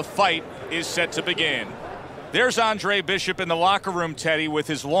 Now the fight is set to begin. There's Andre Bishop in the locker room, Teddy, with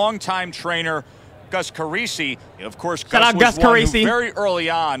his longtime trainer, Gus Carisi. Of course, Gus was one who very early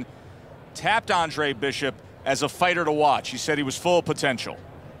on tapped Andre Bishop as a fighter to watch. He said he was full of potential.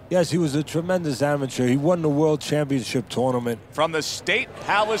 Yes, he was a tremendous amateur. He won the World Championship tournament. From the State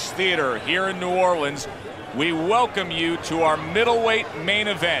Palace Theater here in New Orleans, we welcome you to our middleweight main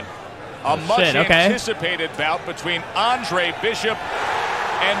event. A much-anticipated bout between Andre Bishop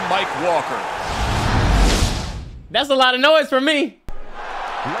and Mike Walker. That's a lot of noise for me.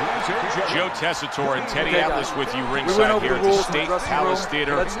 Joe Tessitore and Teddy Atlas with you ringside here at the State Palace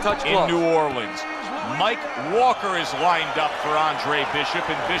Theater in New Orleans. Mike Walker is lined up for Andre Bishop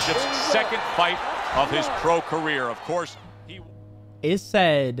in Bishop's second fight of his pro career. Of course, It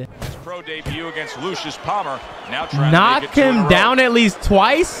said his pro debut against Lucius Palmer. Now trying knock to make it him down at least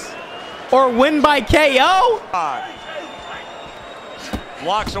twice or win by KO.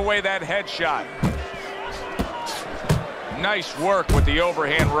 Blocks away that headshot. Nice work with the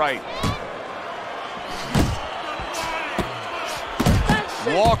overhand right.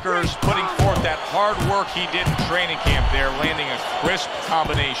 Walker's putting forth that hard work he did in training camp there, landing a crisp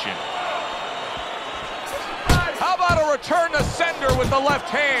combination. How about a return to sender with the left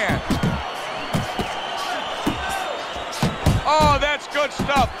hand? Oh, that's good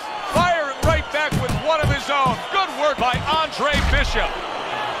stuff. Firing right back with one of his own. Good work by Andre Bishop.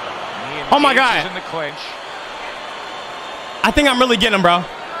 Oh my God. In the clinch. I think I'm really getting him, bro.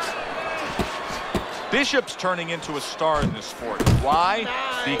 Bishop's turning into a star in this sport. Why?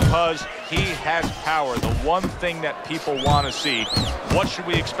 Because he has power, the one thing that people want to see. What should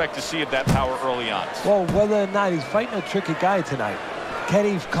we expect to see of that power early on? Well, whether or not he's fighting a tricky guy tonight, can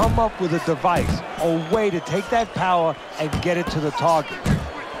he come up with a device, a way to take that power and get it to the target?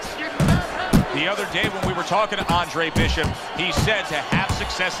 The other day when we were talking to Andre Bishop, he said to have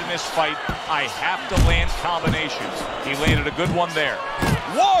success in this fight, I have to land combinations. He landed a good one there.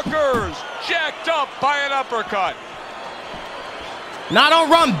 Walker's jacked up by an uppercut. Not on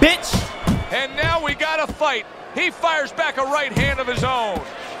run, bitch. And now we got a fight. He fires back a right hand of his own.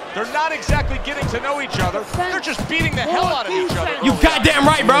 They're not exactly getting to know each other. They're just beating the hell out of each other. You goddamn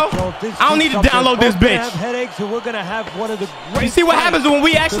right, bro. I don't need to download this bitch. You see what happens when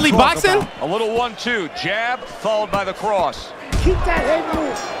we actually boxing? A little 1-2, jab followed by the cross. Keep that head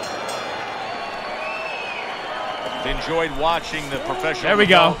moving. Enjoyed watching the professional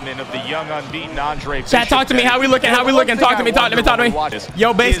development of the young unbeaten Andre Bishop. Chat, talk to me. How we looking? How we looking? Talk to me. Talk to me. Talk to me.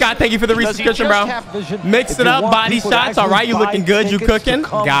 Yo, Base Scott, thank you for the resubscription, bro. Mix it up. Body shots. All right, you looking good. You cooking.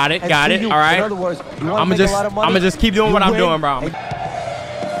 Got it. Got it. All right. I'ma just keep doing what I'm doing, bro.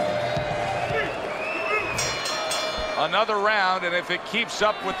 Another round, and if it keeps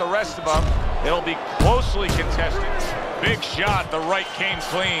up with the rest of them, it'll be closely contested. Big shot. The right came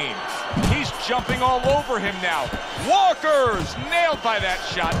clean. He's jumping all over him now. Walker's nailed by that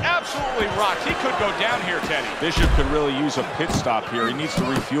shot. Absolutely rocked. He could go down here, Teddy. Bishop could really use a pit stop here. He needs to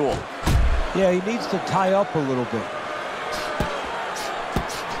refuel. Yeah, he needs to tie up a little bit.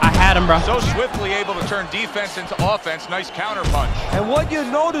 I had him, bro. So swiftly able to turn defense into offense. Nice counter punch. And what you're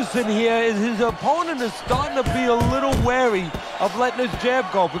noticing here is his opponent is starting to be a little wary of letting his jab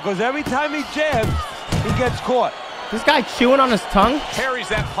go, because every time he jabs, he gets caught. This guy chewing on his tongue? Carries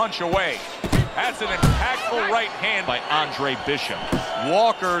that punch away. That's an impactful right hand by Andre Bishop.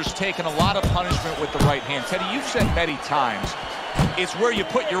 Walker's taken a lot of punishment with the right hand. Teddy, you've said many times, it's where you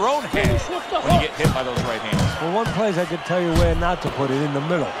put your own hand when you get hit by those right hands. Well, one place I can tell you where not to put it, in the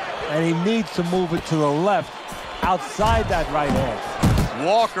middle. And he needs to move it to the left, outside that right hand.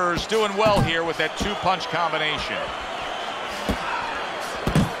 Walker's doing well here with that two-punch combination.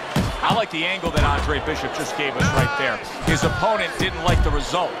 I like the angle that Andre Bishop just gave us right there. His opponent didn't like the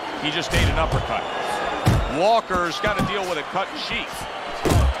result. He just ate an uppercut. Walker's got to deal with a cut cheek.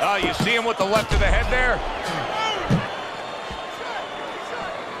 You see him with the left of the head there?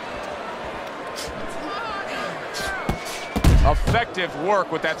 Effective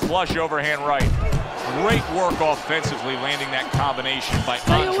work with that flush overhand right. Great work offensively, landing that combination by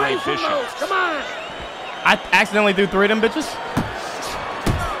Andre Bishop. Come on. I accidentally threw 3 of them bitches.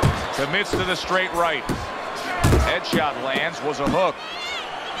 Commits to the straight right. Headshot lands, was a hook.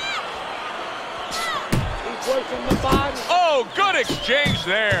 He's working the body. Oh, good exchange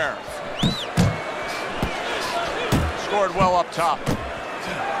there. Scored well up top.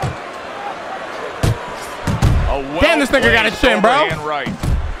 Damn, this nigga got a chin, bro. Right.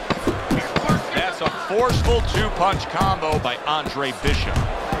 That's a forceful two-punch combo by Andre Bishop.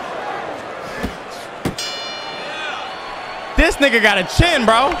 This nigga got a chin,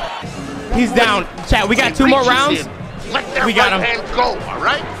 bro. He's down. Chat, we got 2 more rounds. We got him. Go, all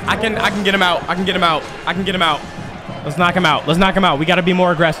right? I can get him out. I can get him out. I can get him out. Let's knock him out. Let's knock him out. We got to be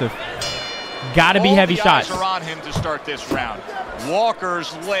more aggressive. Got to be heavy shots. All the eyes are on him to start this round.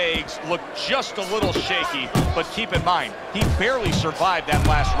 Walker's legs look just a little shaky, but keep in mind, he barely survived that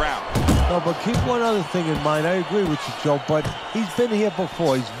last round. No, but keep one other thing in mind. I agree with you, Joe, but he's been here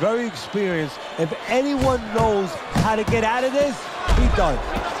before. He's very experienced. If anyone knows how to get out of this, he does.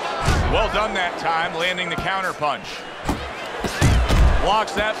 Well done that time, landing the counter punch.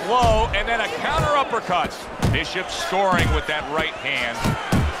 Blocks that blow, and then a counter uppercut. Bishop scoring with that right hand.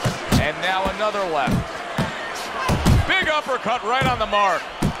 And now another left. Big uppercut right on the mark.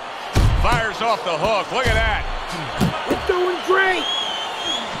 Fires off the hook. Look at that. We're doing great.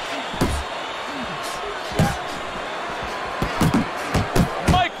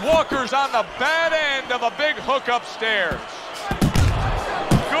 Walker's on the bad end of a big hook upstairs.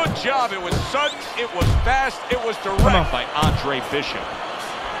 Good job. It was sudden, it was fast, it was direct by Andre Bishop.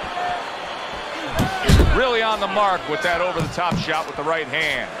 Really on the mark with that over-the-top shot with the right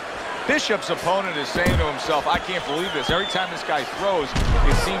hand. Bishop's opponent is saying to himself, I can't believe this. Every time this guy throws,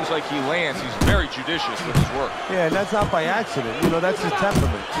 it seems like he lands. He's very judicious with his work. Yeah, and that's not by accident. You know, that's his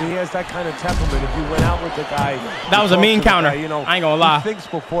temperament. He has that kind of temperament. If you went out with the guy... That was a mean counter. Guy, you know, I ain't gonna lie. He thinks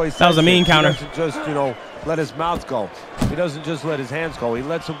before he says that was a mean counter. He doesn't just, you know, let his mouth go. He doesn't just let his hands go. He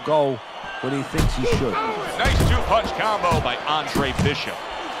lets them go when he thinks he should. Nice two-punch combo by Andre Bishop.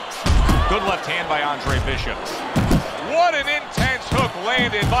 Good left hand by Andre Bishop. What an intense hook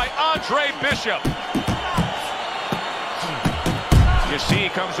landed by Andre Bishop. You see he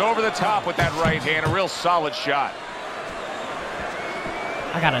comes over the top with that right hand. A real solid shot.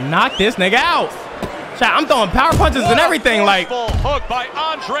 I gotta knock this nigga out. I'm throwing power punches and everything. Like hook by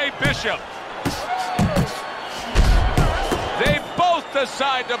Andre Bishop. They both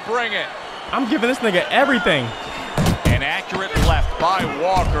decide to bring it. I'm giving this nigga everything. An accurate left by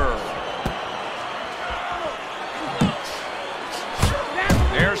Walker.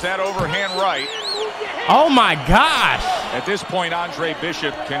 There's that overhand right. Oh my gosh. At this point, Andre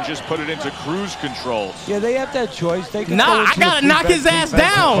Bishop can just put it into cruise control. Yeah, they have that choice. They can I gotta knock his ass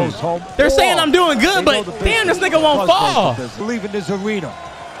down. They're saying I'm doing good, but damn, this nigga won't fall. Believe in this arena.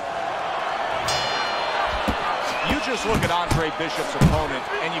 You just look at Andre Bishop's opponent,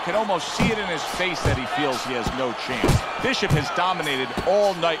 and you can almost see it in his face that he feels he has no chance. Bishop has dominated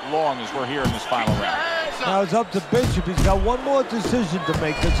all night long as we're here in this final round. Now it's up to Bishop. He's got one more decision to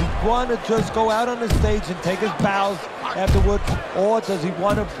make. Does he want to just go out on the stage and take his bows afterwards, or does he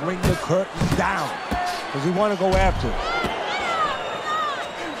want to bring the curtain down? Does he want to go after it?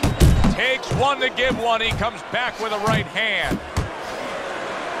 Takes one to give one. He comes back with a right hand.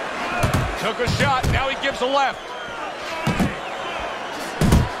 Took a shot. Now he gives a left.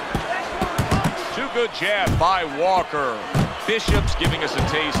 Too good jab by Walker. Bishop's giving us a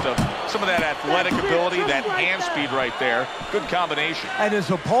taste of some of that athletic ability, that hand speed right there. Good combination. And his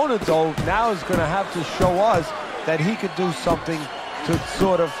opponent, though, now is going to have to show us that he could do something to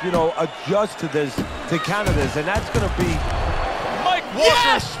sort of, you know, adjust to this, to counter this. And that's going to be... Mike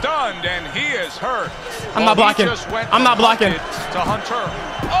Walker stunned, and he is hurt. I'm not blocking. I'm not blocking. To Hunter.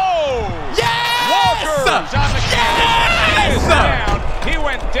 Oh! Yes! Walker's on the canvas. He is down. He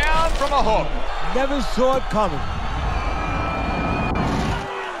went down from a hook. Never saw it coming.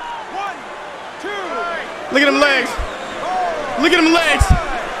 Look at them legs. Look at them legs.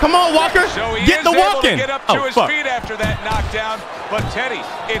 Come on, Walker. So he get the walking. Get up to his feet after that knockdown. But Teddy,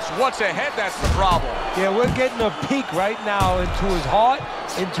 it's what's ahead that's the problem. Yeah, we're getting a peek right now into his heart,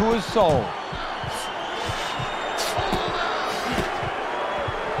 into his soul.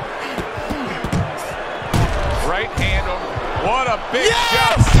 Right hand over. What a big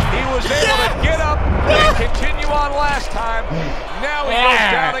shot. He was able to get up and continue on last time. Now he goes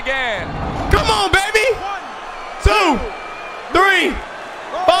down again. Come on, baby. 2, 3, 4,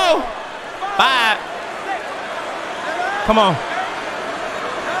 5. Come on.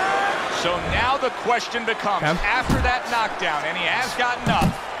 So now the question becomes, after that knockdown, and he has gotten up,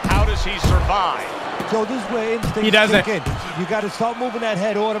 how does he survive? So this is where instincts kick in. You got to start moving that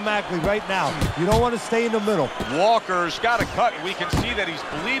head automatically right now. You don't want to stay in the middle. Walker's got a cut. We can see that he's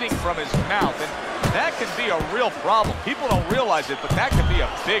bleeding from his mouth, and that can be a real problem. People don't realize it, but that can be a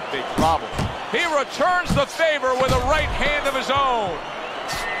big, big problem. He returns the favor with a right hand of his own.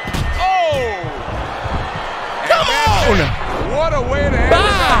 Oh! Come on! What a way to end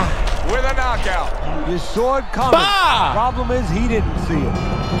it with a knockout. You saw it coming. Problem is, he didn't see it.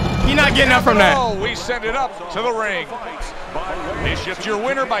 He's not getting up from that. We send it up to the ring. Bishop's your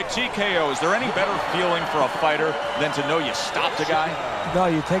winner by TKO. Is there any better feeling for a fighter than to know you stopped a guy? No,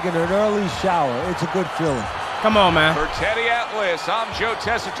 you're taking an early shower. It's a good feeling. Come on, man. For Teddy Atlas, I'm Joe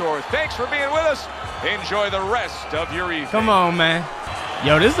Tessitore. Thanks for being with us. Enjoy the rest of your evening. Come on, man.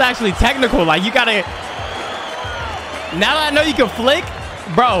 Yo, this is actually technical. Like, you gotta... Now that I know you can flick,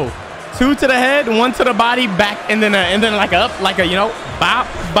 bro, 2 to the head, 1 to the body, back, and then like up, like a, you know, bop,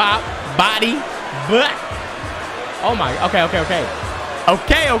 bop, body, but. Oh my, okay.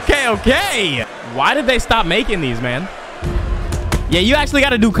 Why did they stop making these, man? Yeah, you actually got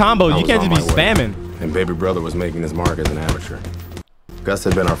to do combos. You can't just be spamming. And baby brother was making his mark as an amateur. Gus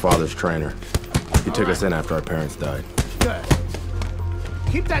had been our father's trainer. He took us in after our parents died. Good.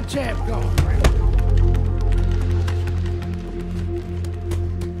 Keep that jab going.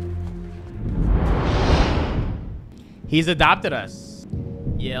 He's adopted us.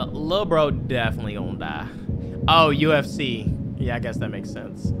 Yeah, lil bro definitely gonna die. Oh, UFC. Yeah, I guess that makes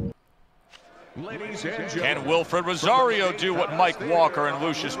sense. Can Wilfred Rosario do what Mike Walker and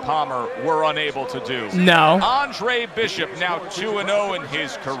Lucius Palmer were unable to do? No. Andre Bishop now 2-0 in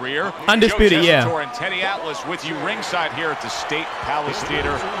his career. Undisputed, yeah. Joe Tessitore and Teddy Atlas with you ringside here at the State Palace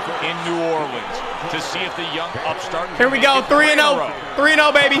Theater in New Orleans to see if the young upstart. Here we go, 3-0.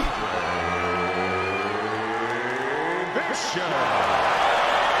 3-0, baby.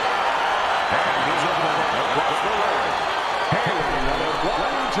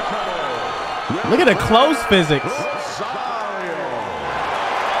 Look at the clothes physics.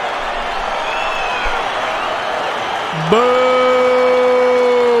 Boo!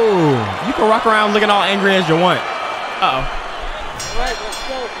 You can walk around looking all angry as you want. Uh-oh. All right, let's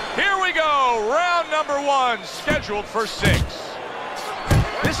go. Here we go. Round number 1, scheduled for 6.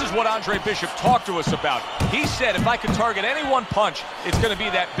 This is what Andre Bishop talked to us about. He said, if I could target any one punch, it's going to be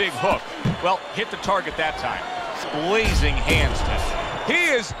that big hook. Well, hit the target that time. Blazing hands test.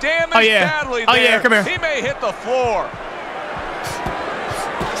 He is damaged badly there. Oh, yeah, come here. He may hit the floor.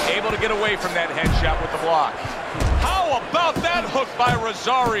 Able to get away from that headshot with the block. How about that hook by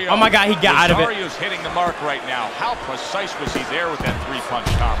Rosario? Oh, my God, he got out of it. Rosario's hitting the mark right now. How precise was he there with that 3-punch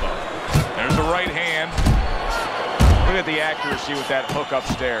combo? There's a right hand. Look at the accuracy with that hook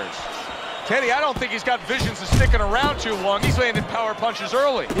upstairs. Teddy, I don't think he's got visions of sticking around too long. He's landing power punches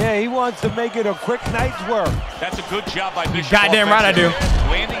early. Yeah, he wants to make it a quick night's work. That's a good job by Bishop. Goddamn right I do.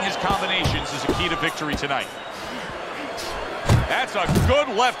 Landing his combinations is a key to victory tonight. That's a good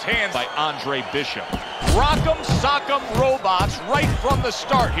left hand by Andre Bishop. Rock'em, sock'em robots right from the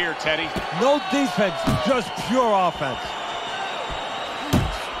start here, Teddy. No defense, just pure offense.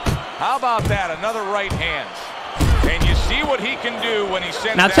 How about that? Another right hand. And you see what he can do when he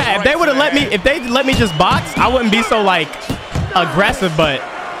sends now, that Chad, right if they would have let me, head. if they let me just box, I wouldn't be so like aggressive. But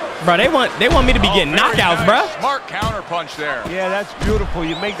bro, they want me to be getting knockouts, bro. Smart counter punch there. Yeah, that's beautiful.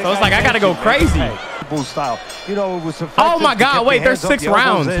 You make the so it's like I gotta go crazy. Style. You know, it was oh my God! Wait, there's 6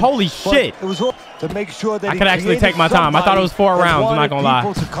 rounds. Holy shit! It was to make sure that I could actually take my time. I thought it was 4 rounds. I'm not gonna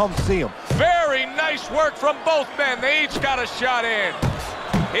lie. To come see him. Very nice work from both men. They each got a shot in.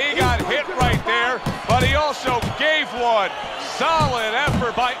 He got hit right there, but he also gave one. Solid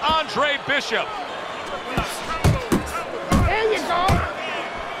effort by Andre Bishop. There you go.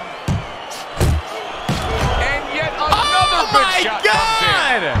 And yet another big shot comes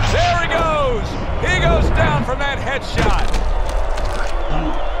in. There he goes. He goes down from that headshot.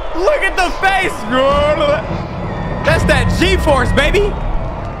 Look at the face, girl. That's that G-force, baby.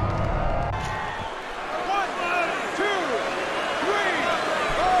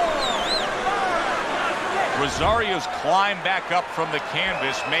 Rosario's climb back up from the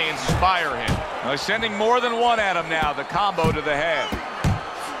canvas may inspire him. They're sending more than one at him now. The combo to the head.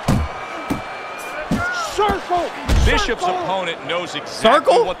 Circle. Bishop's opponent knows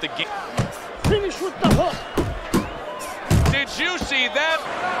exactly what the game. Finish with the hook. Did you see that?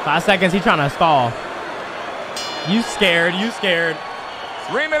 5 seconds. He's trying to stall. You scared. You scared.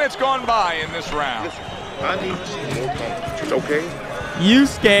 3 minutes gone by in this round. Listen, I need some more competition, okay? You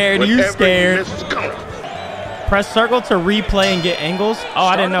scared. You scared. Count. Press circle to replay and get angles. Oh,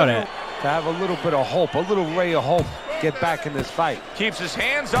 I didn't know that. To have a little bit of hope, a little ray of hope, get back in this fight. Keeps his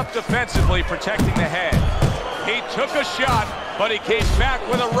hands up defensively, protecting the head. He took a shot, but he came back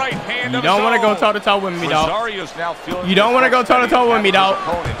with a right hand. You don't want to go toe-to-toe with me, dog. Rosario's now feeling. You don't want to go toe-to-toe with me, dog.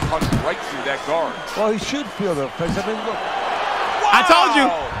 Opponent punched right through that guard. Well, he should feel the effects. I mean, look. Wow. I told you.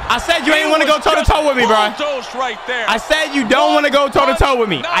 I said you ain't want to go toe-to-toe with me, bro. Right there. I said you don't want to go toe-to-toe with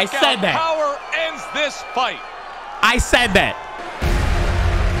me. I said that. Power ends this fight. I said that.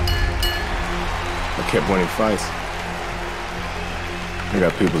 I kept winning fights. I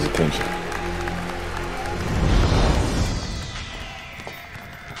got people's attention.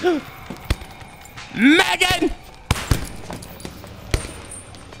 Megan!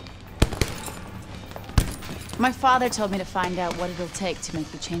 My father told me to find out what it'll take to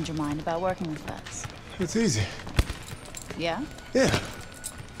make you change your mind about working with us. It's easy. Yeah? Yeah.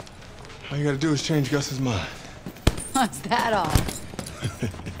 All you gotta do is change Gus's mind. What's that all?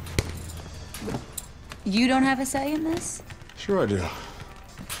 You don't have a say in this? Sure I do.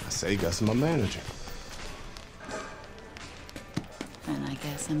 I say Gus is my manager. And I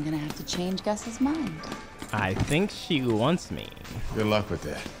guess I'm gonna have to change Gus's mind. I think she wants me. Good luck with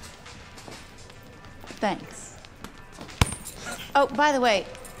that. Thanks. Oh, by the way,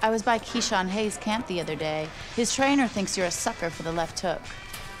 I was by Keyshawn Hayes' camp the other day. His trainer thinks you're a sucker for the left hook.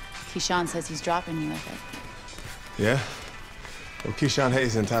 Keyshawn says he's dropping you with it. Yeah? Well, Keyshawn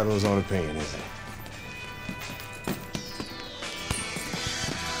Hayes entitled to his own opinion, isn't he?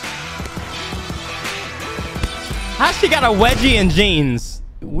 How she got a wedgie and jeans?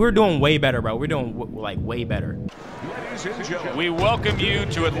 We're doing way better, bro. We're doing like way better. We welcome you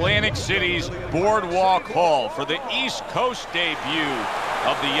to Atlantic City's Boardwalk Hall for the East Coast debut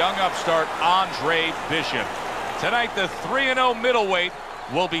of the young upstart Andre Bishop. Tonight, the 3-0 middleweight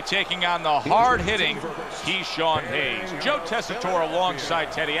will be taking on the hard-hitting Keyshawn Hayes. Joe Tessitore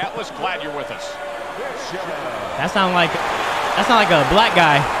alongside Teddy Atlas. Glad you're with us. That sound like a black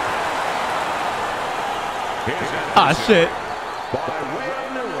guy. Ah, shit.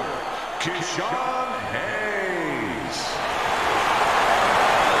 Keyshawn Hayes.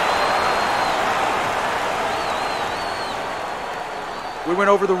 We went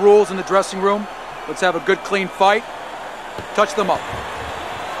over the rules in the dressing room. Let's have a good, clean fight. Touch them up.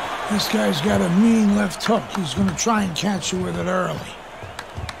 This guy's got a mean left hook. He's gonna try and catch you with it early.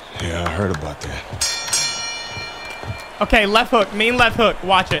 Yeah, I heard about that. Okay, left hook. Mean left hook.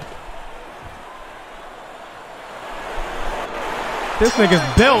 Watch it. This nigga's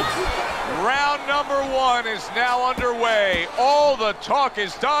built. Round number 1 is now underway. All the talk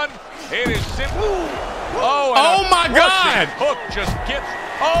is done. It is simple. Oh my God! Hook just gets.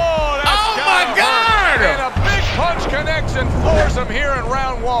 Oh, that's my God! And a big punch connects and floors him here in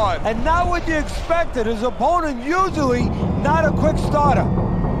round 1. And not what you expected. His opponent usually not a quick starter.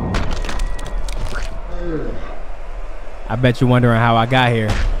 I bet you're wondering how I got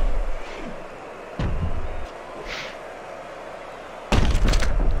here.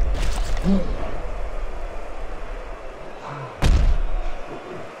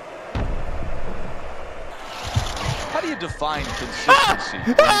 How do you define consistency? When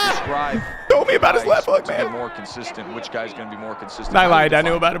you describe told me about his left hook, to be man. more consistent, which guy's going to be more consistent? I lied. I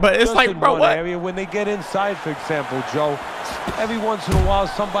knew about it, but it's Just like, in bro, one what? area, when they get inside, for example, Joe, every once in a while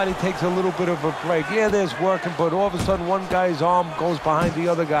somebody takes a little bit of a break. Yeah, there's working, but all of a sudden one guy's arm goes behind the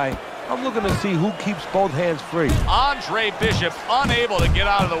other guy. I'm looking to see who keeps both hands free. Andre Bishop unable to get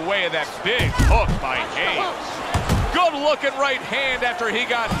out of the way of that big hook by Hayes. Good looking right hand after he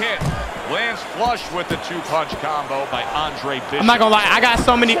got hit. Lands flush with the 2-punch combo by Andre Bishop. I'm not gonna lie. I got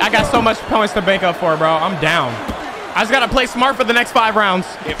so much points to bank up for, bro. I'm down. I just gotta play smart for the next 5 rounds.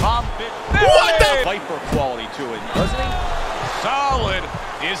 If I'm what the? Viper quality to it, doesn't he? Solid.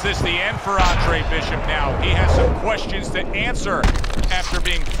 Is this the end for Andre Bishop now? He has some questions to answer after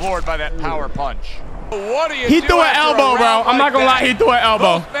being floored by that power punch. What do you do? He threw an elbow, bro. I'm not gonna lie. He threw an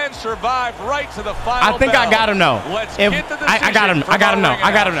elbow. Both men survived right to the final I think bell. I got him though. Let's If get the I got him. I got him. No.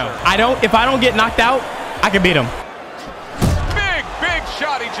 I got him. No. If I don't get knocked out, I can beat him. Big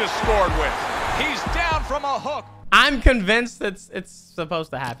shot he just scored with. He's down from a hook. I'm convinced it's supposed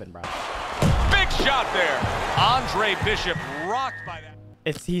to happen, bro. Big shot there. Andre Bishop rocked by that.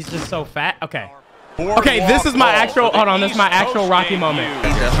 He's just so fat. Okay. Okay, this is my actual. Hold on, this is my actual Rocky moment.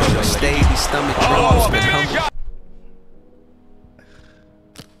 It's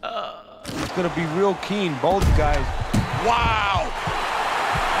gonna be real keen, both guys. Wow.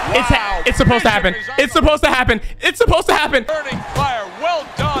 It's supposed to happen. It's supposed to happen. It's supposed to happen. Burning fire. Well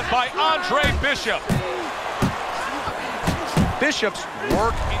done by Andre Bishop. Bishop's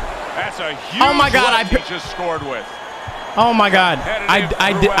work. That's a huge. Oh my God! He just scored with. Oh my God!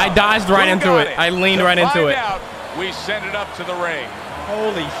 I dodged right into it. I leaned right into it. We send it up to the ring.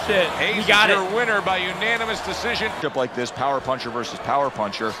 Holy shit! Hayes He got is it. your winner by unanimous decision. Like this, power puncher versus power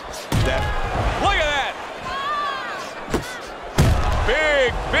puncher. Look at that!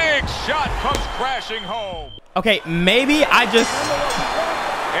 Big shot comes crashing home. Okay, maybe I just.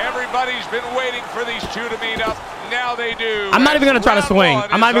 Everybody's been waiting for these two to meet up. Now they do. I'm not even gonna try to swing.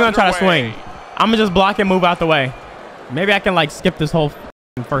 Round one I'm not even gonna try to underway. swing. I'm gonna just block and move out the way. Maybe I can like skip this whole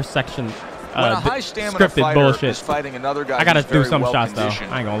first section. When a high stamina Scripted fighter bullshit. is fighting another guy, I gotta who's do very some well shots though.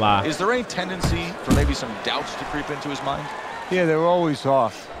 conditioned, I ain't gonna lie. Is there any tendency for maybe some doubts to creep into his mind? Yeah, there always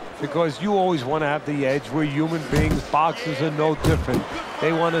are. Because you always want to have the edge. We're human beings. Boxers are no different.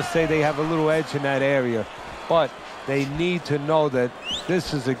 They want to say they have a little edge in that area. But they need to know that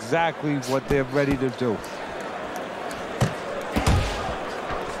this is exactly what they're ready to do.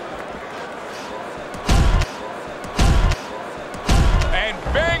 And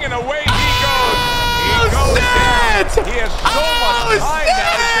banging away he goes. He goes down. He has so much time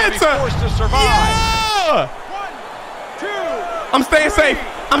now. He's going to be forced to survive. Yeah! I'm staying safe.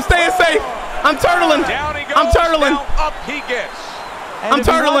 I'm staying safe. I'm turtling. Down he goes. I'm turtling. Down, up he gets. And I'm if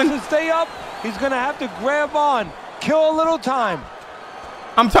he turtling. wants to stay up, he's going to have to grab on. Kill a little time.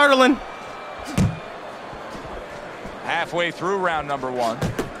 I'm turtling. Halfway through round number 1.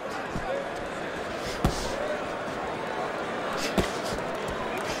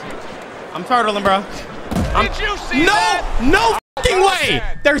 I'm turtling, bro. Did you see No that? fucking fucking way.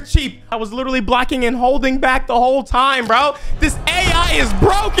 They're cheap. I was literally blocking and holding back the whole time, bro. This AI is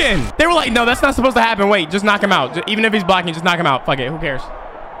broken. They were like, no, that's not supposed to happen. Wait, just knock him out. Even if he's blocking, just knock him out. Fuck it. Who cares?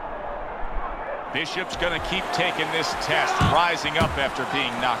 Bishop's going to keep taking this test, rising up after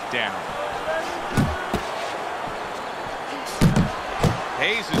being knocked down.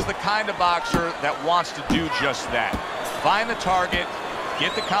 Hayes is the kind of boxer that wants to do just that. Find the target,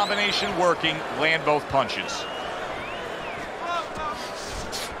 get the combination working, land both punches.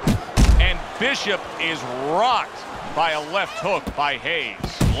 And Bishop is rocked by a left hook by Hayes.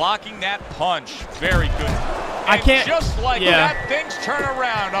 Blocking that punch, very good. I can't. Just like that, things turn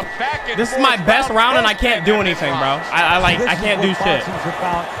around. A back and this is my best round, and I can't do anything, bro. I can't do shit.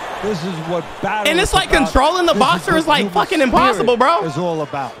 This is what battle and it's like controlling the boxer is like fucking impossible, bro. Is all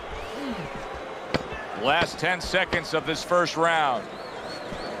about. Last 10 seconds of this first round.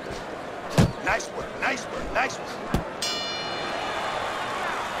 Nice work, nice work, nice work.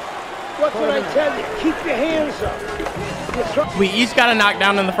 What can I tell you? Keep your hands up. We each got a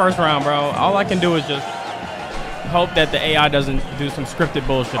knockdown in the first round, bro. All I can do is just hope that the AI doesn't do some scripted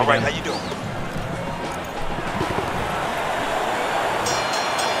bullshit again. All right, how you doing?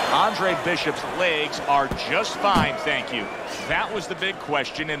 Andre Bishop's legs are just fine, thank you. That was the big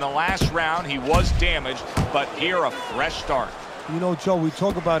question. In the last round, he was damaged, but here a fresh start. You know, Joe, we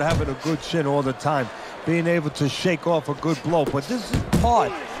talk about having a good chin all the time, being able to shake off a good blow, but this is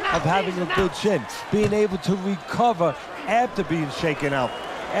part of having a good chin, being able to recover after being shaken out,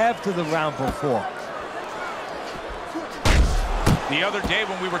 after the round before. The other day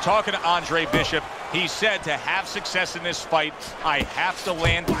when we were talking to Andre Bishop, he said to have success in this fight, I have to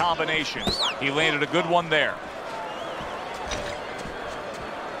land combinations. He landed a good one there.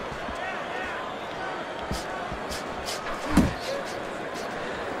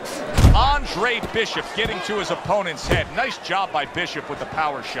 Andre Bishop getting to his opponent's head. Nice job by Bishop with the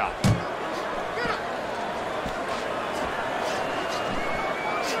power shot.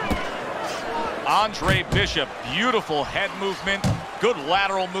 Andre Bishop, beautiful head movement, good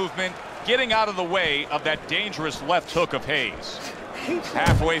lateral movement, getting out of the way of that dangerous left hook of Hayes.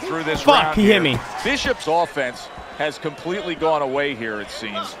 Halfway through this round, he hit me. Bishop's offense has completely gone away here, it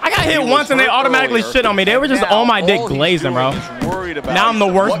seems. I got hit once and they automatically shit on me. They were just on my dick glazing, bro. Now I'm the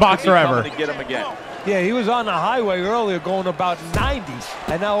worst boxer ever. Yeah, he was on the highway earlier going about 90,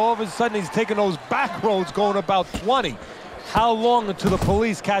 and now all of a sudden he's taking those back roads going about 20. How long until the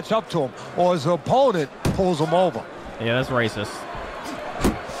police catch up to him or his opponent pulls him over? Yeah, that's racist.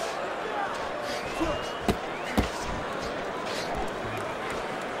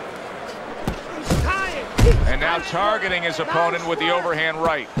 And now targeting his opponent with the overhand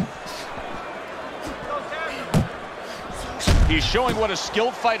right. He's showing what a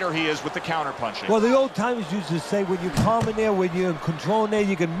skilled fighter he is with the counterpunching. Well, the old timers used to say when you're calm in there, when you're in control in there,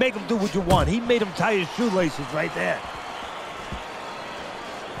 you can make him do what you want. He made him tie his shoelaces right there.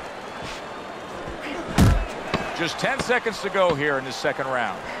 Just 10 seconds to go here in the second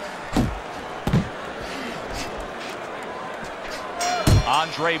round.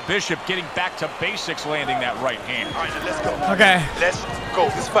 Andre Bishop getting back to basics, landing that right hand. All right, now let's go. Okay. Let's go.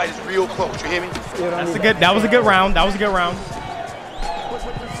 This fight is real close. You hear me? That's a good. That was a good round. That was a good round.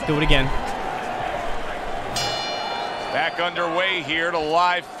 Let's do it again. Back underway here to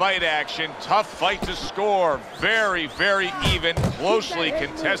live fight action. Tough fight to score. Very, very even, closely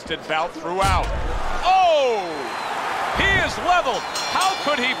contested bout throughout. Oh! He is leveled. How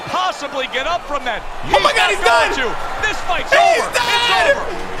could he possibly get up from that? Oh my God, he's done! This fight's over. It's over.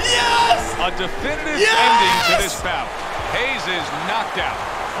 Yes! A definitive ending to this bout. Hayes is knocked out.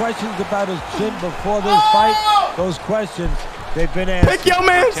 Questions about his chin before this fight, those questions, they've been answered. Pick your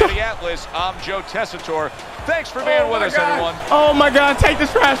man. Teddy Atlas, I'm Joe Tessitore. Thanks for being with us, everyone. Oh my God, take the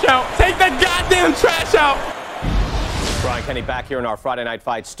trash out. Take the goddamn trash out. Brian Kenny back here in our Friday Night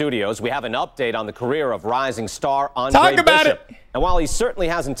Fight studios. We have an update on the career of rising star Andre Bishop. And while he certainly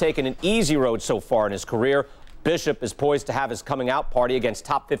hasn't taken an easy road so far in his career, Bishop is poised to have his coming out party against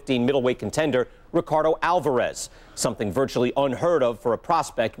top 15 middleweight contender Ricardo Alvarez, something virtually unheard of for a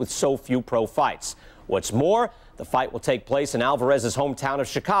prospect with so few pro fights. What's more, the fight will take place in Alvarez's hometown of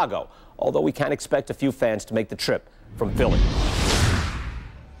Chicago, although we can expect a few fans to make the trip from Philly.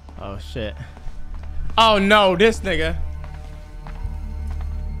 Oh, shit. Oh, no, this nigga.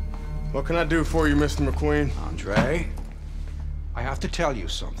 What can I do for you, Mr. McQueen? Andre, I have to tell you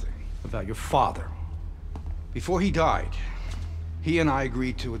something about your father. Before he died, he and I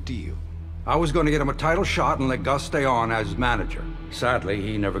agreed to a deal. I was going to get him a title shot and let Gus stay on as his manager. Sadly,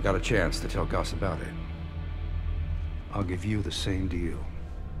 he never got a chance to tell Gus about it. I'll give you the same deal.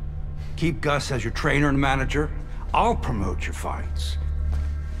 Keep Gus as your trainer and manager. I'll promote your fights.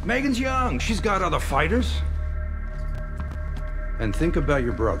 Megan's young. She's got other fighters. And think about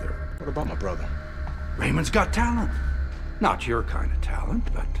your brother. What about my brother? Raymond's got talent. Not your kind of talent,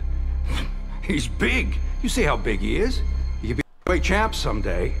 but he's big. You see how big he is? He could be heavyweight champ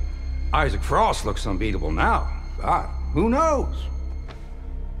someday. Isaac Frost looks unbeatable now. God, who knows?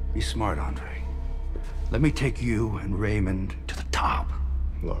 Be smart, Andre. Let me take you and Raymond to the top.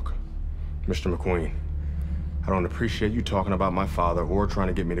 Look, Mr. McQueen, I don't appreciate you talking about my father or trying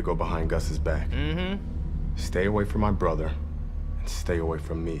to get me to go behind Gus's back. Stay away from my brother and stay away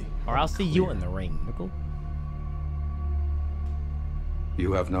from me. Or I'll see you in the ring, Nickel.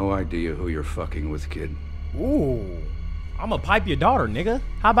 You have no idea who you're fucking with, kid. Ooh. I'ma pipe your daughter, nigga.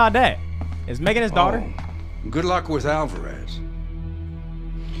 How about that? Is Megan his daughter? Oh, good luck with Alvarez.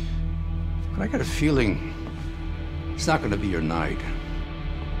 But I got a feeling it's not gonna be your night.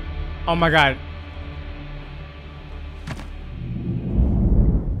 Oh my God.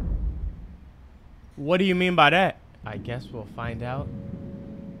 What do you mean by that? I guess we'll find out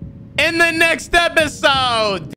in the next episode.